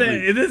 this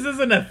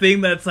isn't a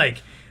thing that's like,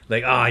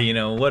 you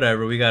know,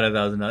 whatever, we got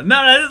 $1,000.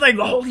 No, it's like,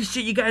 holy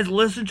shit, you guys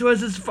listen to us,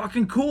 this is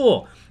fucking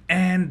cool.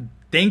 And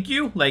thank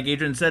you, like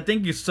Adrian said,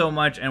 thank you so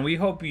much, and we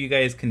hope you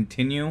guys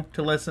continue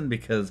to listen,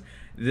 because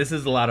this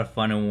is a lot of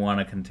fun, and we want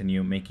to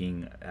continue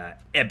making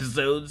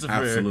episodes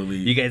for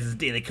you guys'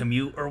 daily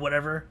commute or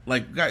whatever.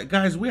 Like,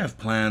 guys, we have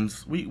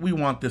plans. We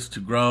want this to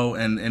grow,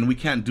 and we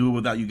can't do it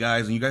without you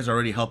guys, and you guys are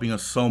already helping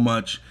us so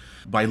much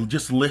by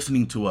just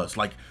listening to us.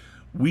 Like,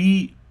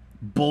 we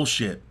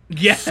bullshit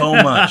so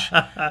much,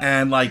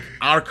 and like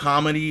our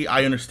comedy,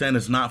 I understand,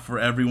 is not for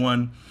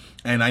everyone,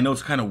 and I know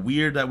it's kind of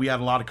weird that we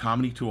add a lot of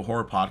comedy to a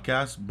horror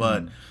podcast,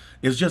 but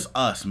it's just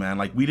us, man.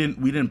 Like we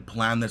didn't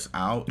plan this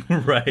out.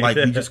 Right. Like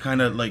we just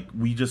kind of like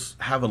we just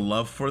have a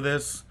love for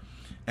this,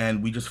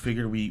 and we just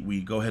figured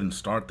we go ahead and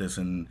start this,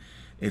 and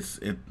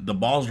the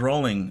ball's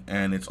rolling,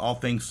 and it's all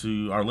thanks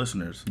to our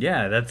listeners.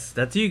 Yeah,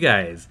 that's you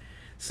guys.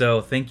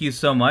 So thank you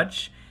so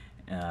much.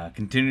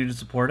 Continue to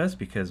support us,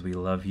 because we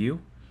love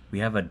you. We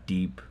have a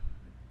deep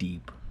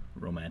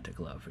romantic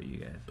love for you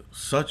guys.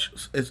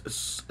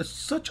 It's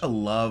such a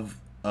love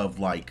of,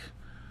 like,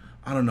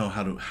 I don't know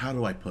how do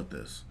I put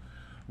this?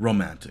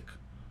 Romantic.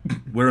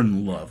 We're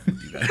in love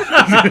with you guys.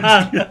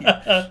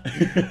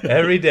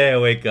 Every day I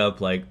wake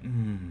up like,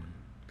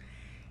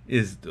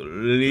 it's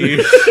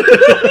delicious.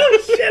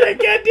 Shit, I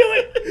can't do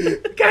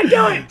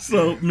it.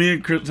 So me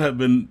and Chris have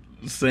been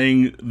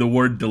saying the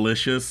word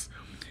delicious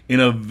in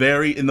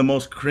the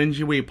most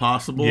cringy way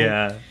possible.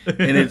 Yeah.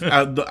 And it's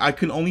I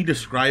can only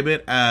describe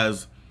it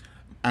as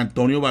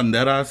Antonio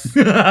Banderas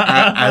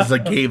as a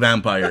gay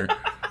vampire.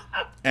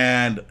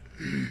 And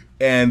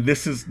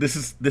this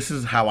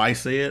is how I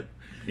say it.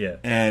 Yeah.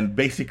 And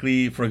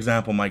basically, for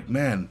example, I'm like,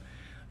 man,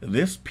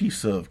 this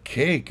piece of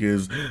cake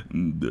is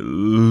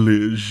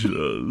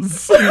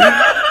delicious.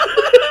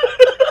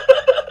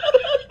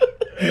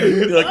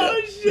 Like,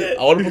 oh shit!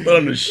 I want to put that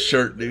on a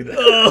shirt, dude.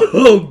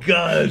 Oh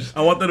gosh!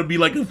 I want that to be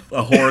like a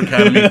Horror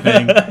Academy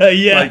thing.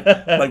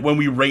 Yeah. Like when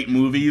we rate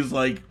movies,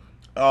 like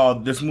oh,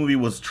 this movie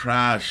was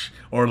trash,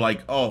 or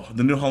like, oh,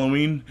 the new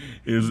Halloween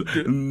is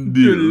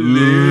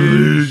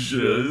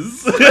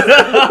delicious.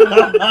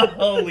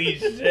 Holy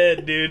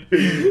shit, dude!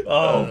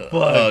 Oh fuck,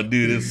 oh,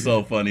 dude, it's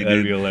so funny. That'd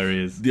dude. be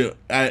hilarious. Dude,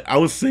 I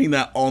was saying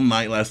that all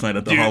night last night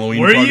at the Dude,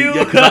 Halloween were party. you?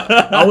 Yeah,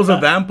 'cause I was a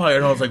vampire,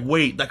 and I was like,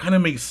 wait, that kind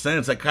of makes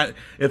sense.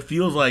 It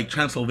feels like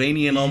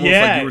Transylvanian almost,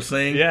 like you were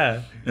saying.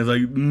 Yeah. It's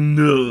like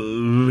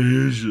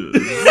delicious.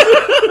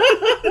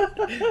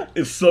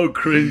 It's so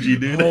cringy,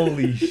 dude.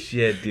 Holy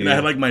shit, dude! And I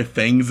had like my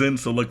fangs in,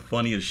 so it looked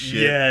funny as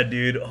shit. Yeah,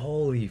 dude.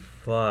 Holy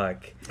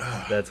fuck,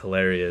 that's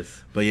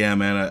hilarious. But yeah,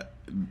 man,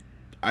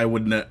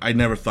 I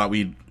never thought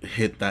we'd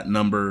hit that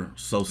number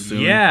so soon.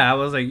 Yeah, I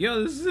was like,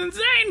 yo, this is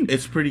insane.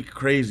 It's pretty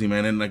crazy,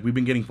 man. And like we've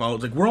been getting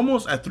followers. Like we're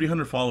almost at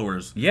 300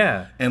 followers.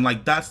 Yeah. And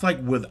like that's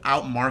like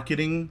without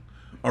marketing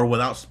or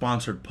without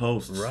sponsored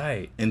posts.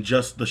 Right. In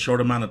just the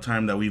short amount of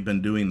time that we've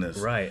been doing this.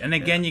 Right. And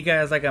again, you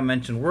guys, like I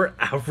mentioned, we're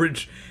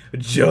average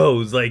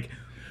Joes. Like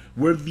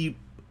we're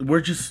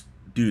just,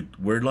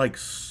 dude, we're like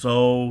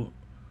so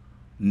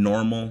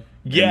normal.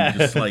 Yeah.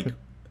 Just like,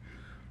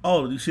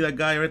 oh, you see that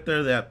guy right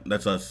there?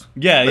 That's us.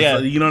 Yeah, that's yeah.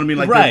 You know what I mean?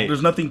 Like, right.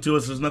 There's nothing to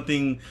us. There's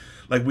nothing,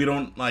 like, we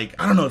don't, like,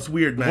 I don't know. It's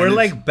weird, man. We're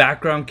like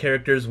background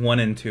characters 1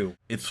 and 2.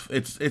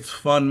 It's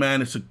fun,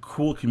 man. It's a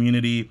cool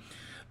community.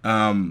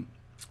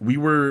 We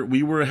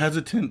were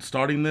hesitant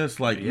starting this.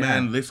 Like,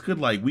 man, this could,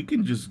 like, we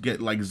can just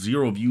get, like,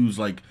 0 views,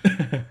 like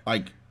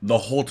the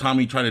whole time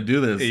we try to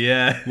do this.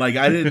 Yeah. Like,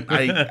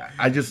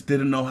 I just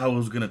didn't know how it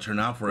was going to turn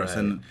out for us.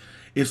 And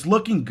it's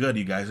looking good,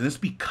 you guys. And it's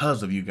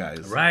because of you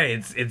guys.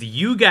 Right. It's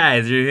you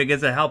guys who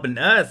guys are helping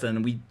us.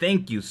 And we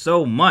thank you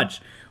so much.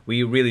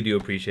 We really do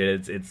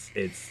appreciate it.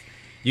 It's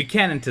you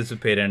can't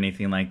anticipate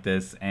anything like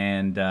this.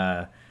 And,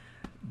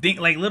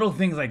 like little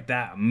things like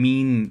that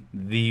mean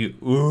the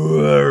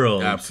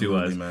world Absolutely,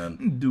 to us.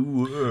 Man. The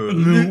world.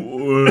 The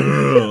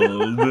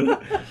world.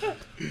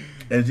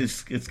 And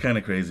it's kind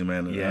of crazy,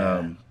 man.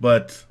 Yeah.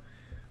 But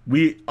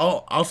we've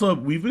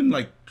been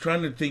like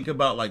trying to think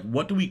about like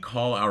what do we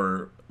call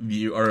our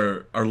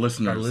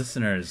listeners? Our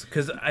listeners,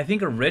 because I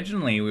think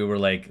originally we were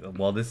like,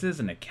 well, this is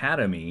an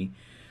academy,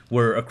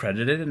 we're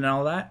accredited and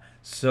all that,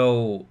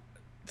 so.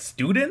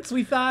 Students,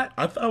 we thought.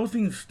 I was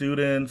thinking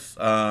students.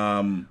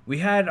 We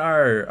had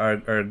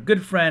our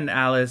good friend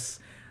Alice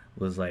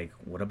was like,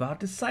 "What about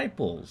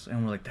disciples?"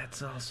 And we're like,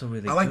 "That's also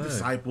really." I like good.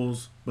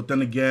 disciples, but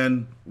then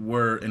again,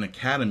 we're an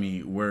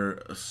academy. We're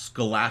a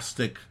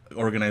scholastic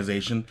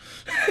organization.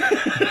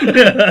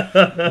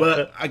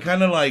 But I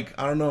kind of like.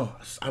 I don't know.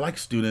 I like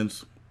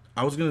students.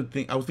 I was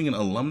thinking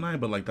alumni,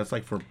 but like that's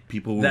like for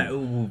people that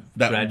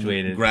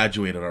graduated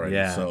already.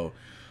 Yeah. So.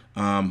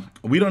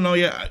 We don't know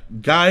yet.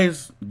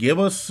 Guys, give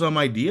us some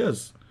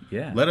ideas.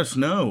 Yeah. Let us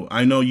know.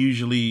 I know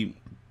usually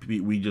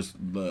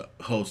the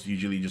host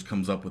usually just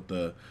comes up with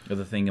the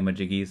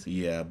thingamajiggies.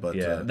 Yeah, but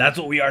that's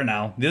what we are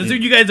now. This is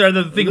you guys are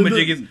the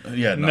thingamajiggies.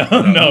 Yeah, no,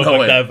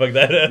 fuck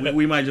that.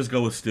 we might just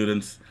go with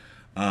students.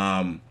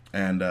 We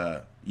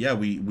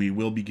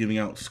will be giving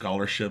out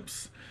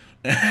scholarships.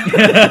 And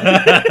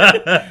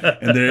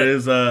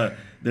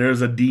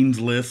there's a dean's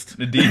list.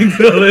 The dean's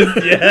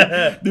list,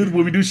 yeah. Dude,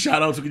 when we do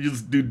shout-outs, we can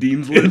just do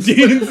dean's list.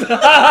 Dean's.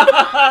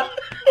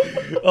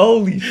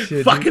 Holy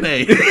shit. Fucking A.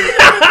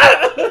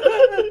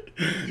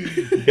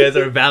 You guys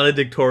are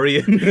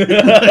valedictorian.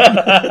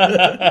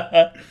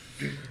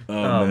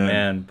 Oh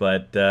man.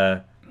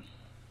 But,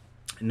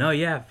 no,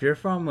 yeah, Fear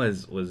Farm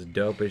was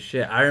dope as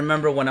shit. I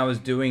remember when I was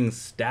doing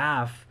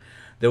staff,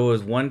 there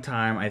was one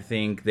time I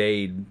think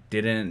they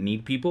didn't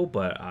need people,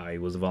 but I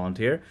was a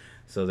volunteer.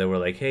 So they were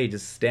like, hey,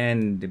 just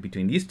stand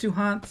between these 2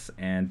 haunts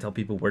and tell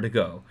people where to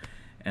go.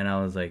 And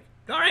I was like,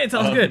 all right,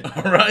 sounds good.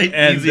 All right,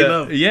 and, easy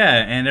enough. Yeah,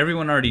 and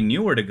everyone already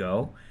knew where to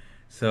go.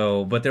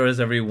 So, but there was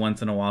every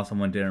once in a while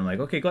someone did, and I'm like,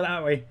 okay, go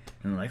that way.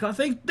 And I'm like, oh,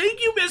 thank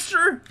you,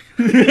 mister.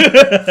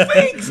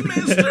 Thanks,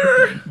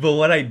 mister. But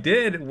what I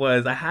did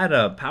was I had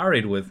a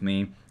Powerade with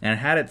me, and I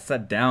had it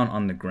set down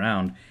on the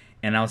ground.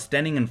 And I was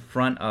standing in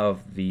front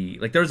of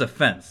there was a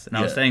fence, and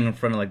I was standing in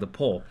front of, like, the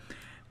pole.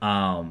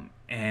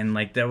 And,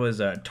 like, there was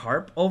a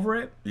tarp over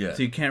it. Yeah.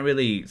 So you can't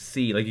really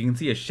see. Like, you can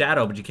see a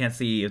shadow, but you can't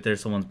see if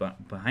there's someone's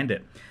behind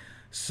it.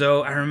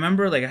 So I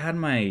remember, like, I had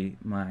my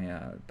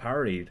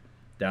Powerade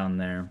down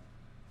there.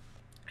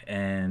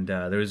 And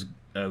there was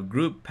a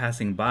group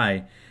passing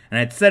by. And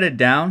I'd set it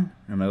down.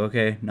 And I'm like,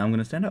 okay, now I'm going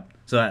to stand up.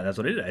 So that's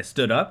what I did. I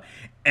stood up.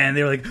 And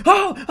they were like,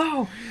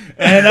 oh.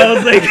 And I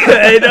was like,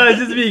 hey, no, it's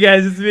just me,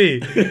 guys. It's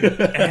me.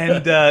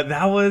 And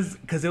that was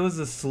because it was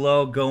a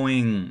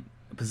slow-going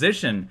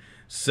position.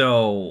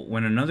 So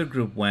when another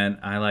group went,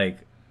 I like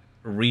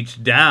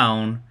reached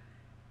down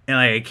and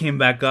like I came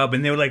back up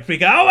and they were like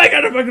freak out. Oh my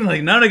god, I'm fucking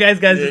like no,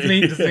 guys, just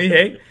me.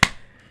 Hey,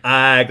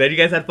 glad you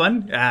guys had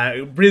fun.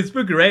 Pretty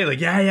spooky, right? Like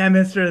yeah,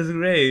 mister, it's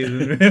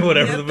great.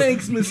 Whatever. Yeah,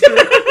 thanks, mister.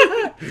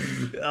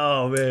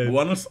 Oh man,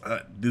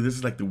 dude, this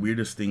is like the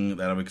weirdest thing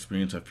that I've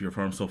experienced at Fear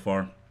Farm so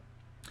far.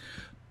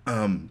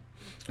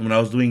 when I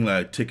was doing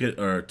like ticket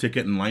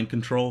and line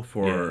control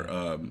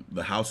for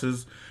the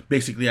houses,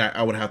 basically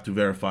I would have to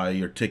verify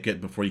your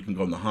ticket before you can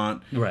go in the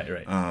haunt. Right.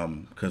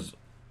 Because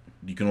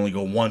you can only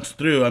go once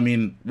through. I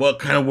mean, what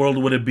kind of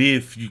world would it be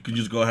if you could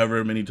just go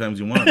however many times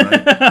you want,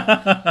 right?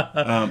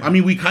 I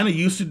mean, we kind of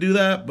used to do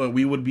that, but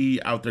we would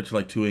be out there till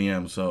like 2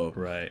 a.m. So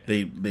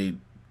they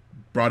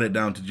brought it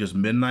down to just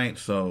midnight.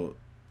 So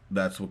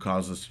that's what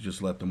caused us to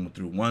just let them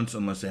through once,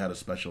 unless they had a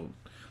special,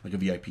 like a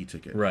VIP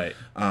ticket. Right.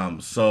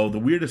 So the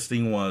weirdest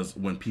thing was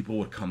when people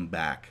would come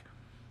back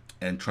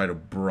and try to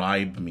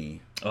bribe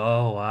me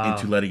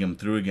into letting them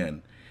through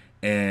again.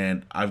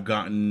 And I've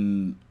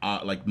gotten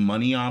like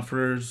money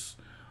offers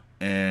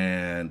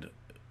and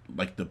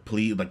like the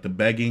plea, like the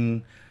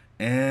begging,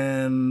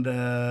 and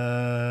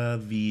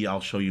the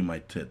I'll show you my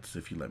tits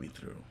if you let me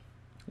through.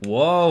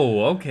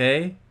 Whoa,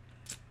 okay.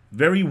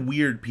 Very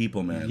weird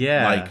people, man.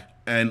 Yeah. Like,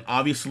 and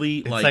obviously,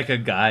 it's like a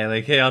guy,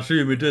 like, hey, I'll show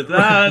you my tits.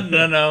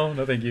 No,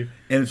 thank you.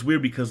 And it's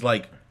weird because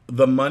like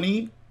the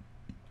money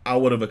I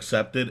would have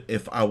accepted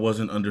if I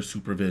wasn't under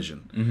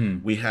supervision.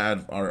 Mm-hmm. We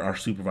had our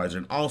supervisor.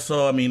 And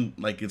also, I mean,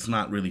 like, it's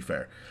not really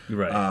fair.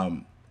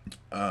 Right.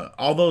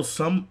 Although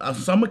some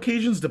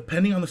occasions,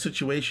 depending on the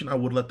situation, I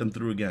would let them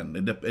through again.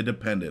 It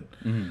depended.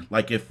 Mm-hmm.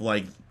 Like, if,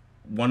 like,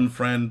 one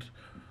friend,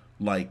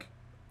 like,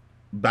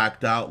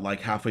 backed out,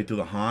 like, halfway through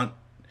the haunt,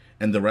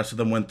 and the rest of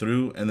them went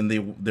through, and then they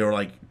were,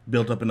 like,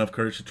 built up enough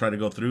courage to try to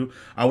go through,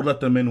 I would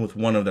let them in with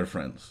one of their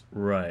friends.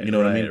 Right. You know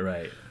what I mean?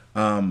 Right.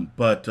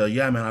 But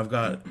yeah,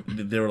 man,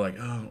 they were like,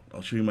 oh,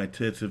 I'll show you my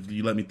tits if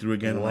you let me through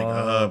again. I'm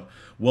like,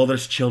 well,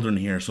 there's children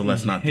here, so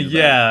let's not do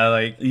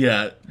that.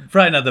 Yeah,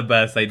 probably not the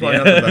best idea. Probably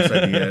not the best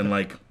idea. And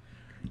like,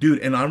 dude,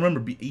 and I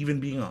remember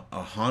even being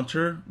a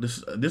haunter,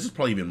 this is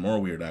probably even more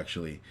weird,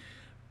 actually,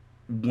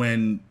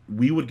 when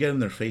we would get in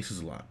their faces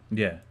a lot.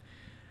 Yeah.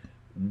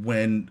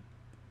 When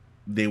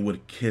they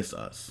would kiss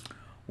us.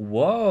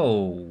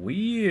 Whoa,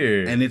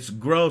 weird. And it's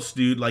gross,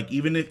 dude. Like,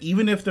 even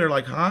if they're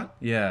like hot.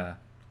 Yeah.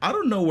 I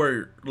don't know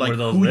where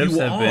those who lips you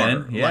have are.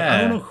 been. Yeah. Like,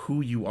 I don't know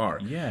who you are.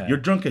 Yeah. You're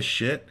drunk as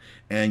shit,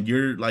 and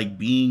you're like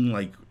being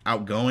like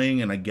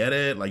outgoing, and I get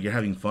it. Like, you're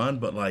having fun,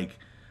 but like,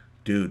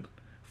 dude,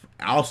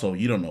 also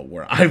you don't know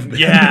where I've been.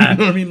 Yeah. You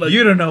know what I mean? Like,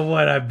 you don't know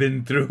what I've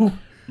been through.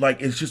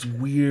 Like, it's just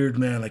weird,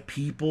 man. Like,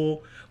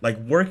 people like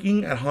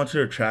working at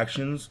haunted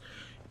attractions.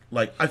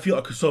 Like, I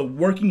feel so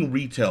working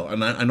retail,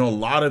 and I know a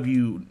lot of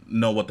you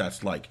know what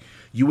that's like.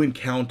 You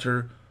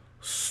encounter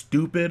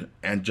stupid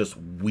and just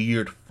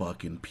weird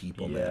fucking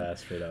people, man. Yeah,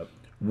 straight up.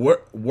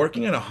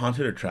 Working at a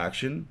haunted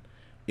attraction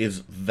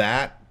is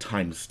that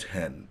times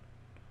 10.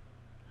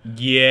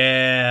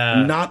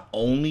 Yeah. Not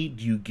only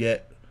do you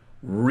get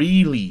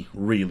really,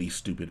 really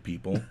stupid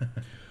people,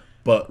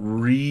 but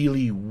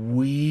really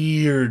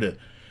weirder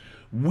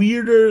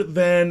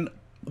than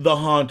the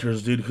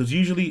haunters, dude. Because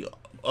usually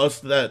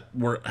us that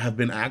have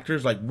been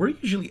actors, like, we're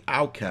usually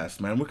outcasts,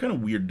 man. We're kind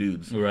of weird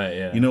dudes, right?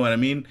 Yeah, you know what I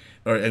mean,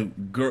 or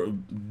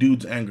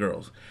dudes and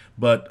girls.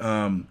 But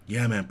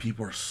yeah, man,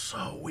 people are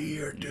so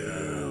weird,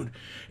 dude.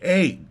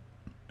 Hey,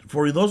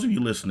 for those of you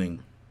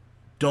listening,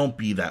 don't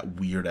be that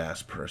weird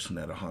ass person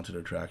at a haunted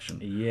attraction.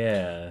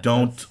 Yeah,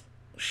 don't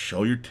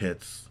show your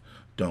tits.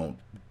 Don't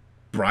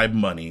bribe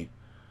money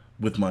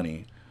with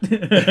money.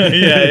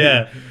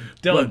 yeah.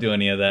 Don't do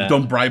any of that.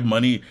 Don't bribe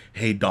money.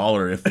 Hey,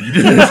 dollar, if you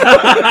do this.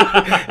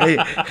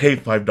 hey,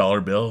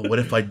 $5 bill. What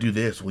if I do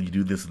this? Will you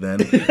do this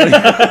then?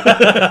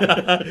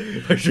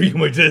 I'm sure you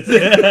might do.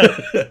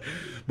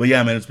 But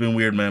yeah, man, it's been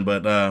weird, man.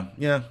 But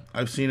yeah,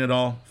 I've seen it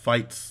all.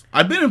 Fights.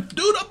 I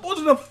was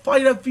in a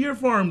fight at Fear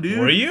Farm, dude.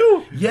 Were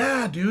you?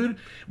 Yeah, dude.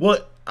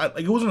 Well,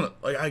 it wasn't.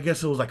 I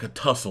guess it was like a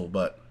tussle,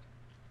 but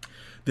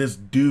this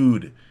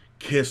dude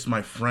kissed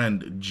my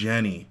friend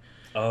Jenny.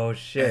 Oh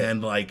shit!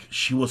 And like,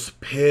 she was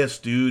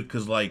pissed, dude,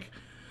 because like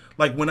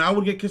when I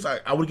would get kissed,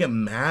 I would get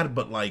mad,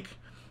 but like,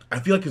 I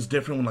feel like it's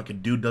different when like a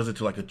dude does it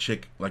to like a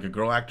chick, like a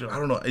girl actor. I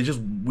don't know. It's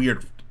just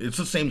weird. It's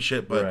the same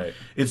shit, but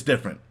it's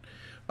different.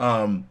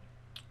 And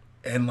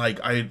like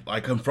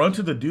I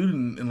confronted the dude,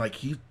 and like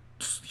he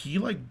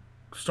like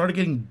started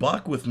getting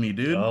buck with me,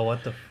 dude. Oh,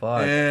 what the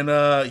fuck?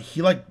 And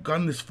he like got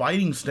in this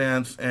fighting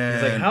stance, and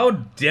he's like, "How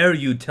dare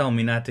you tell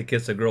me not to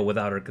kiss a girl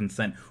without her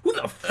consent? Who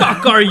the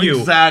fuck are you?"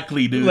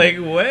 Exactly, dude. Like,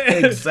 what?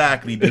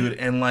 Exactly, dude.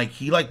 And like,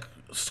 he like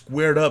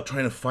squared up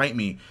trying to fight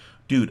me,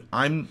 dude.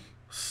 I'm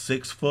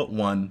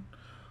 6'1",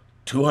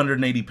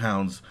 280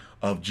 pounds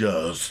of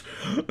just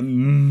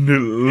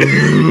delicious,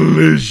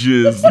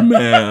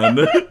 man.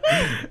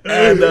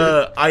 And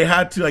I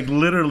had to like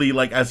literally,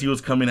 like, as he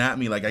was coming at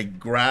me, like, I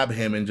grab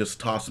him and just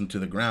toss him to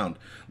the ground,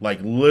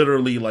 like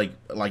literally, like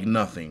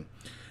nothing.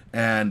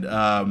 And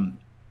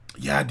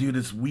yeah, dude,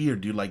 it's weird,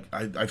 dude. Like,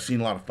 I've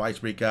seen a lot of fights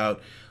break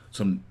out.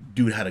 Some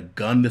dude had a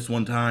gun this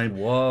one time.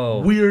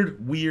 Whoa.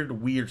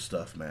 Weird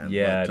stuff, man.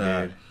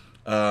 Yeah,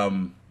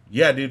 dude.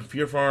 Yeah, dude.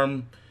 Fear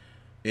Farm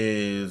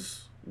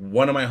is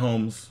one of my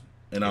homes,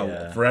 and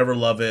I'll forever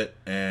love it.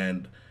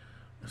 And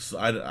so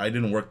I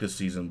didn't work this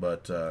season,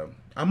 but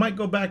I might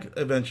go back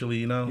eventually.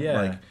 You know,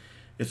 yeah. Like,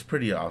 It's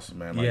pretty awesome,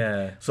 man. Like,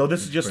 yeah. So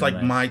this is just like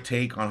nice. my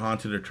take on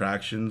haunted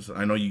attractions.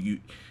 I know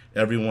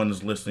everyone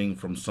is listening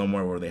from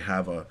somewhere where they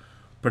have a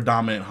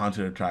predominant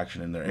haunted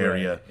attraction in their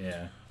area.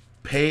 Yeah.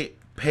 Pay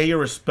your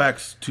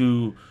respects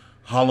to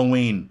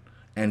Halloween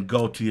and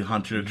go to the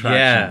haunted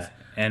attractions. Yeah.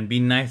 And be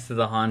nice to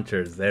the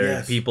haunters.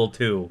 They're people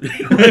too.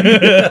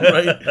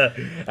 Right.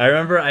 I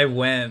remember I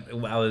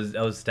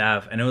was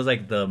staff, and it was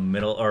like the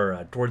middle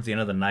or towards the end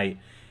of the night,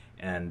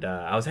 and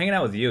I was hanging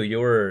out with you. You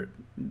were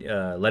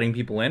letting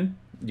people in.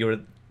 You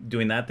were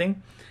doing that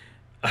thing.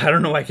 I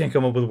don't know why I can't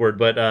come up with a word,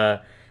 but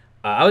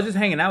I was just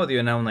hanging out with you,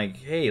 and I'm like,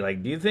 hey,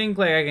 like, do you think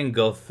like I can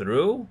go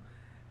through?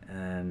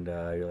 And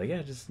you're like,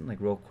 yeah, just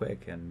like real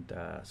quick. And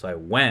so I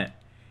went,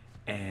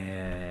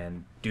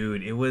 and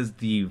dude, it was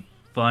the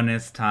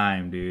funnest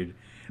time, dude.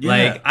 Yeah.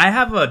 Like, I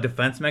have a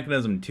defense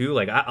mechanism too.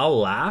 Like, I'll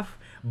laugh,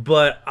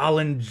 but I'll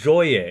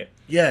enjoy it.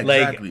 Yeah,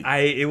 exactly.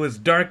 Like, it was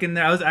dark in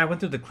there. I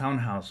went through the clown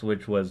house,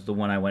 which was the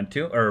one I went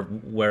to, or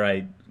where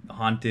I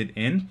haunted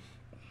in,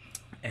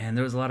 and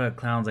there was a lot of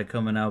clowns like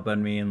coming up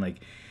on me and like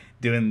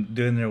doing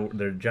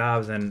their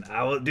jobs, and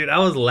I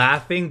was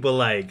laughing, but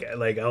like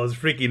I was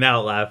freaking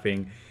out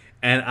laughing,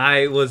 and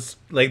I was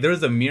like, there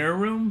was a mirror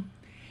room.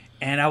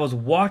 And I was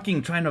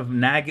walking, trying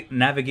to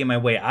navigate my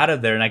way out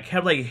of there, and I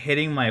kept like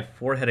hitting my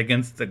forehead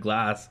against the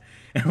glass,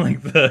 and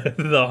like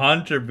the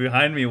haunter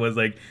behind me was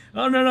like,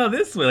 "Oh no,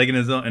 this way!" Like in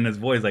his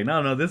voice, like,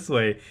 "No, this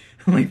way."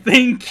 I'm like,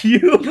 "Thank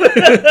you,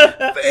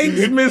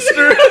 thanks,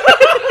 Mister."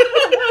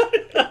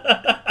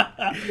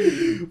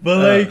 But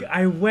like,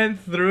 I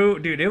went through,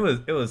 dude. It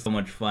was so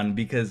much fun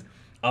because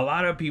a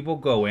lot of people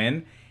go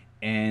in,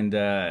 and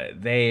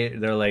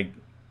they're like,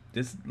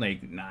 "This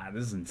this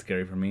isn't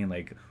scary for me."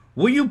 Like,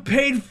 well, you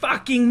paid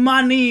fucking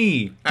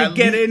money to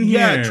get in here.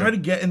 Yeah, try to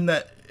get in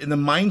the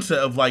mindset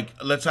of like,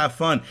 let's have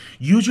fun.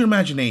 Use your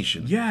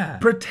imagination. Yeah.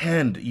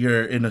 Pretend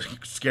you're in a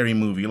scary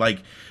movie.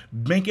 Like,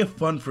 make it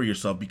fun for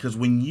yourself, because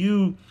when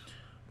you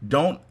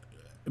don't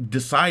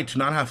decide to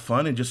not have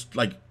fun and just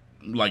like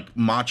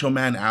macho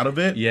man out of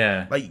it,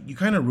 yeah, like you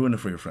kind of ruin it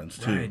for your friends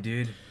too. Right,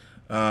 dude.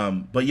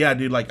 But yeah,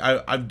 dude, like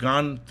I've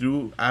gone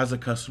through as a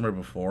customer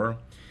before.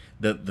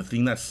 The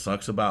thing that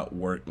sucks about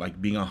work,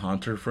 like being a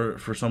haunter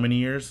for so many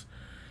years,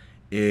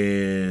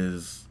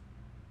 is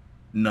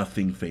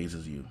nothing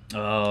phases you.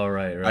 Oh,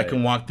 right. I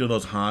can walk through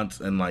those haunts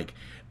and like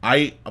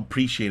I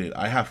appreciate it.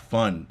 I have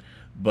fun,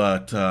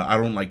 but I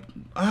don't like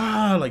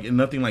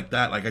nothing like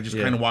that. Like I just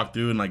kind of walk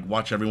through and like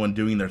watch everyone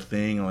doing their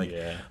thing. And, like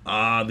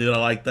dude, I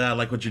like that. I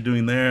like what you're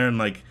doing there, and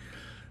like,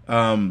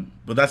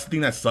 but that's the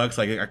thing that sucks.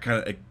 Like I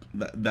kind of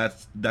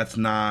that's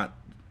not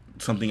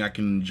something I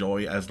can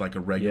enjoy as like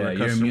a regular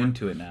customer. You're immune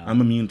to it now.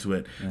 I'm immune to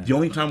it. Yeah. The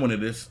only time when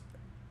it is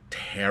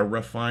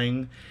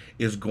terrifying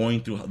is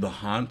going through the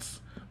haunts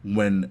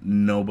when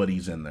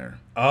nobody's in there.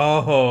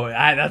 Oh,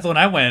 that's when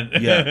I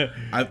went. Yeah,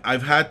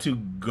 I've had to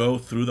go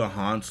through the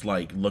haunts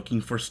like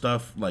looking for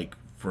stuff, like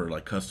for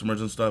like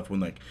customers and stuff, when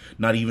like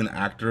not even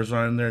actors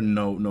are in there.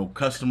 No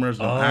customers,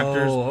 no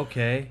actors. Oh,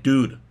 okay.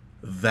 Dude,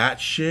 that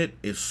shit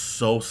is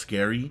so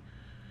scary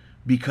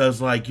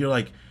because like you're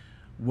like,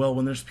 well,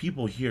 when there's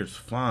people here, it's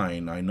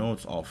fine. I know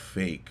it's all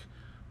fake.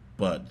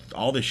 But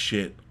all this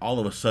shit all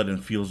of a sudden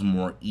feels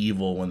more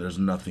evil when there's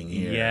nothing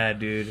here. Yeah,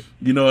 dude.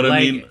 You know what I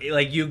mean?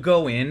 Like you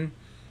go in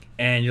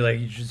and you're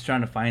just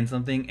trying to find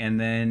something, and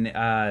then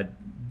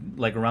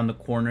like around the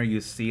corner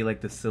you see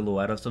like the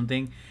silhouette of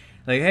something.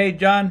 Like, hey,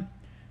 John,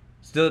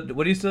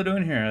 what are you still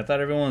doing here? I thought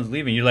everyone was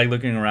leaving. You're like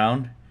looking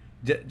around.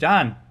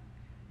 John.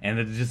 And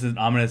there's just an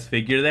ominous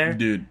figure there.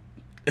 Dude.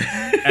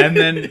 and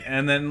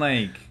then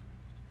like,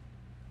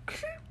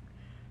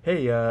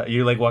 hey,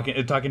 you're like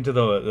talking to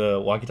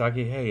the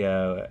walkie-talkie. Hey,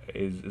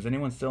 is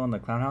anyone still in the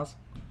clown house?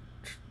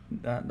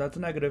 That's a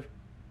negative.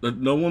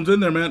 No one's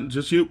in there, man.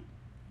 Just you.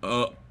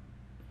 I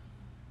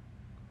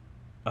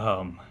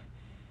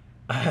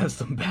have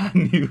some bad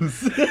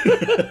news.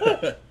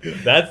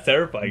 That's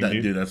terrifying,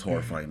 dude. Dude, that's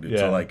horrifying, dude. Yeah.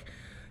 So like,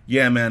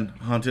 yeah, man,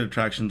 haunted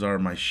attractions are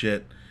my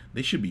shit.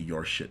 They should be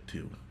your shit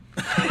too.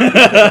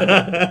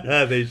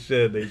 They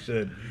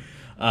should.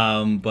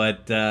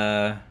 But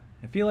I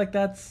feel like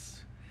it's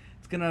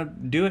gonna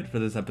do it for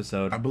this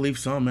episode. I believe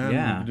so, man.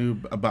 Yeah. We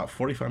can do about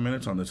 45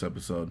 minutes on this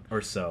episode.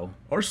 Or so.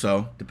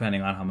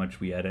 Depending on how much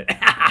we edit.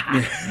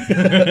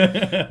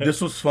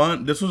 This was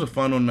fun. This was a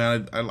fun one,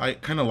 man. I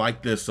kind of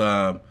like this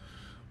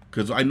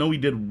because I know we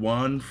did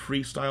one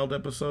freestyled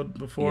episode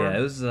before. Yeah,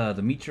 it was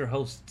the Meet Your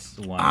Hosts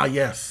one. Ah,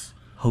 yes.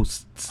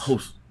 Hosts.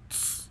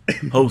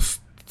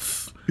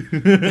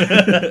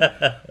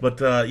 But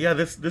yeah,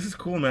 this is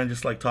cool, man.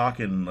 Just like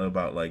talking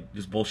about like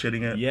just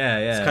bullshitting it. Yeah.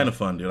 It's kind of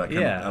fun, dude.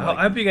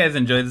 I hope you guys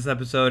enjoyed this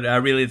episode.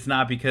 Really, it's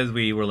not because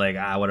we were like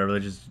whatever,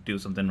 let's just do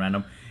something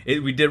random.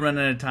 We did run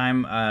out of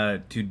time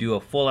to do a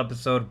full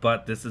episode,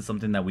 but this is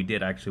something that we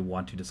did actually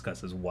want to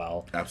discuss as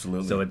well.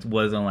 Absolutely. So it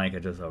wasn't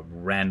like just a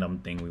random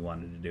thing we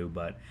wanted to do,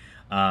 but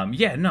I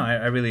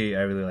really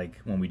like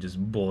when we just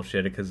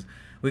bullshit it because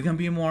we can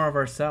be more of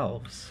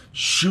ourselves.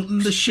 Shooting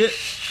the shit.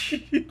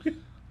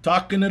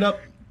 Talking it up.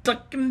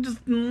 Talking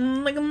just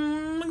like a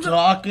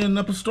talking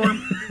up a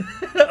storm.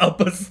 Up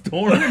a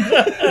storm.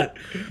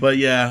 But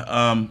yeah,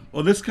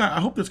 well, I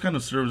hope this kind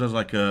of serves as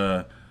like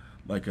a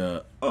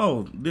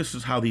oh, this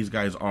is how these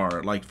guys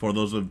are. Like for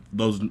those of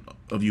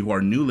you who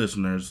are new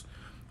listeners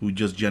who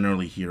just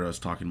generally hear us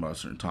talking about a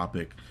certain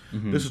topic,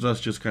 this is us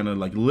just kind of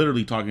like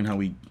literally talking how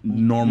we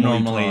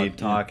normally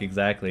talk.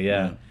 Exactly,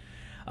 yeah.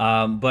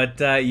 But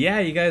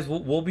you guys,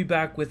 we'll be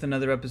back with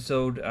another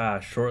episode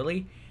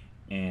shortly.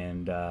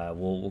 And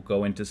we'll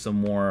go into some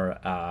more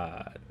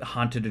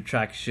haunted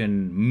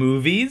attraction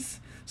movies.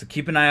 So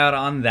keep an eye out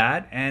on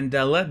that, and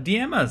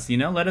DM us.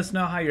 Let us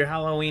know how your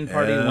Halloween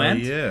party went.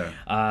 Yeah.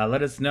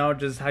 Let us know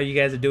just how you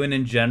guys are doing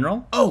in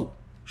general. Oh,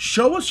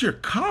 show us your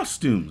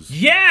costumes.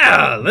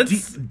 Yeah, let's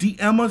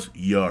DM us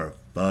your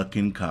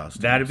fucking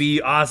costumes. That'd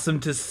be awesome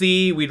to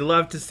see. We'd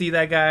love to see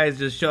that, guys.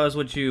 Just show us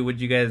what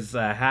you guys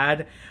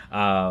had,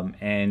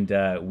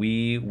 and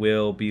we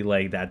will be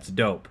like, that's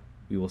dope.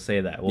 We will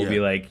say that. We'll be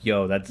like,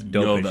 yo, that's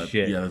dope as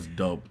shit. Yeah, that's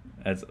dope.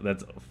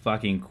 That's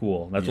fucking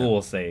cool. That's what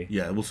we'll say.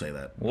 Yeah, we'll say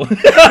that.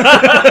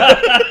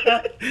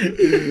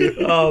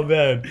 Oh,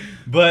 man.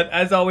 But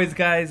as always,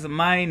 guys,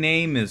 my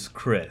name is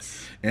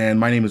Chris.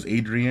 And my name is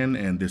Adrian,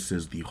 and this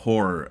is the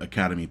Horror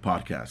Academy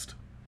Podcast.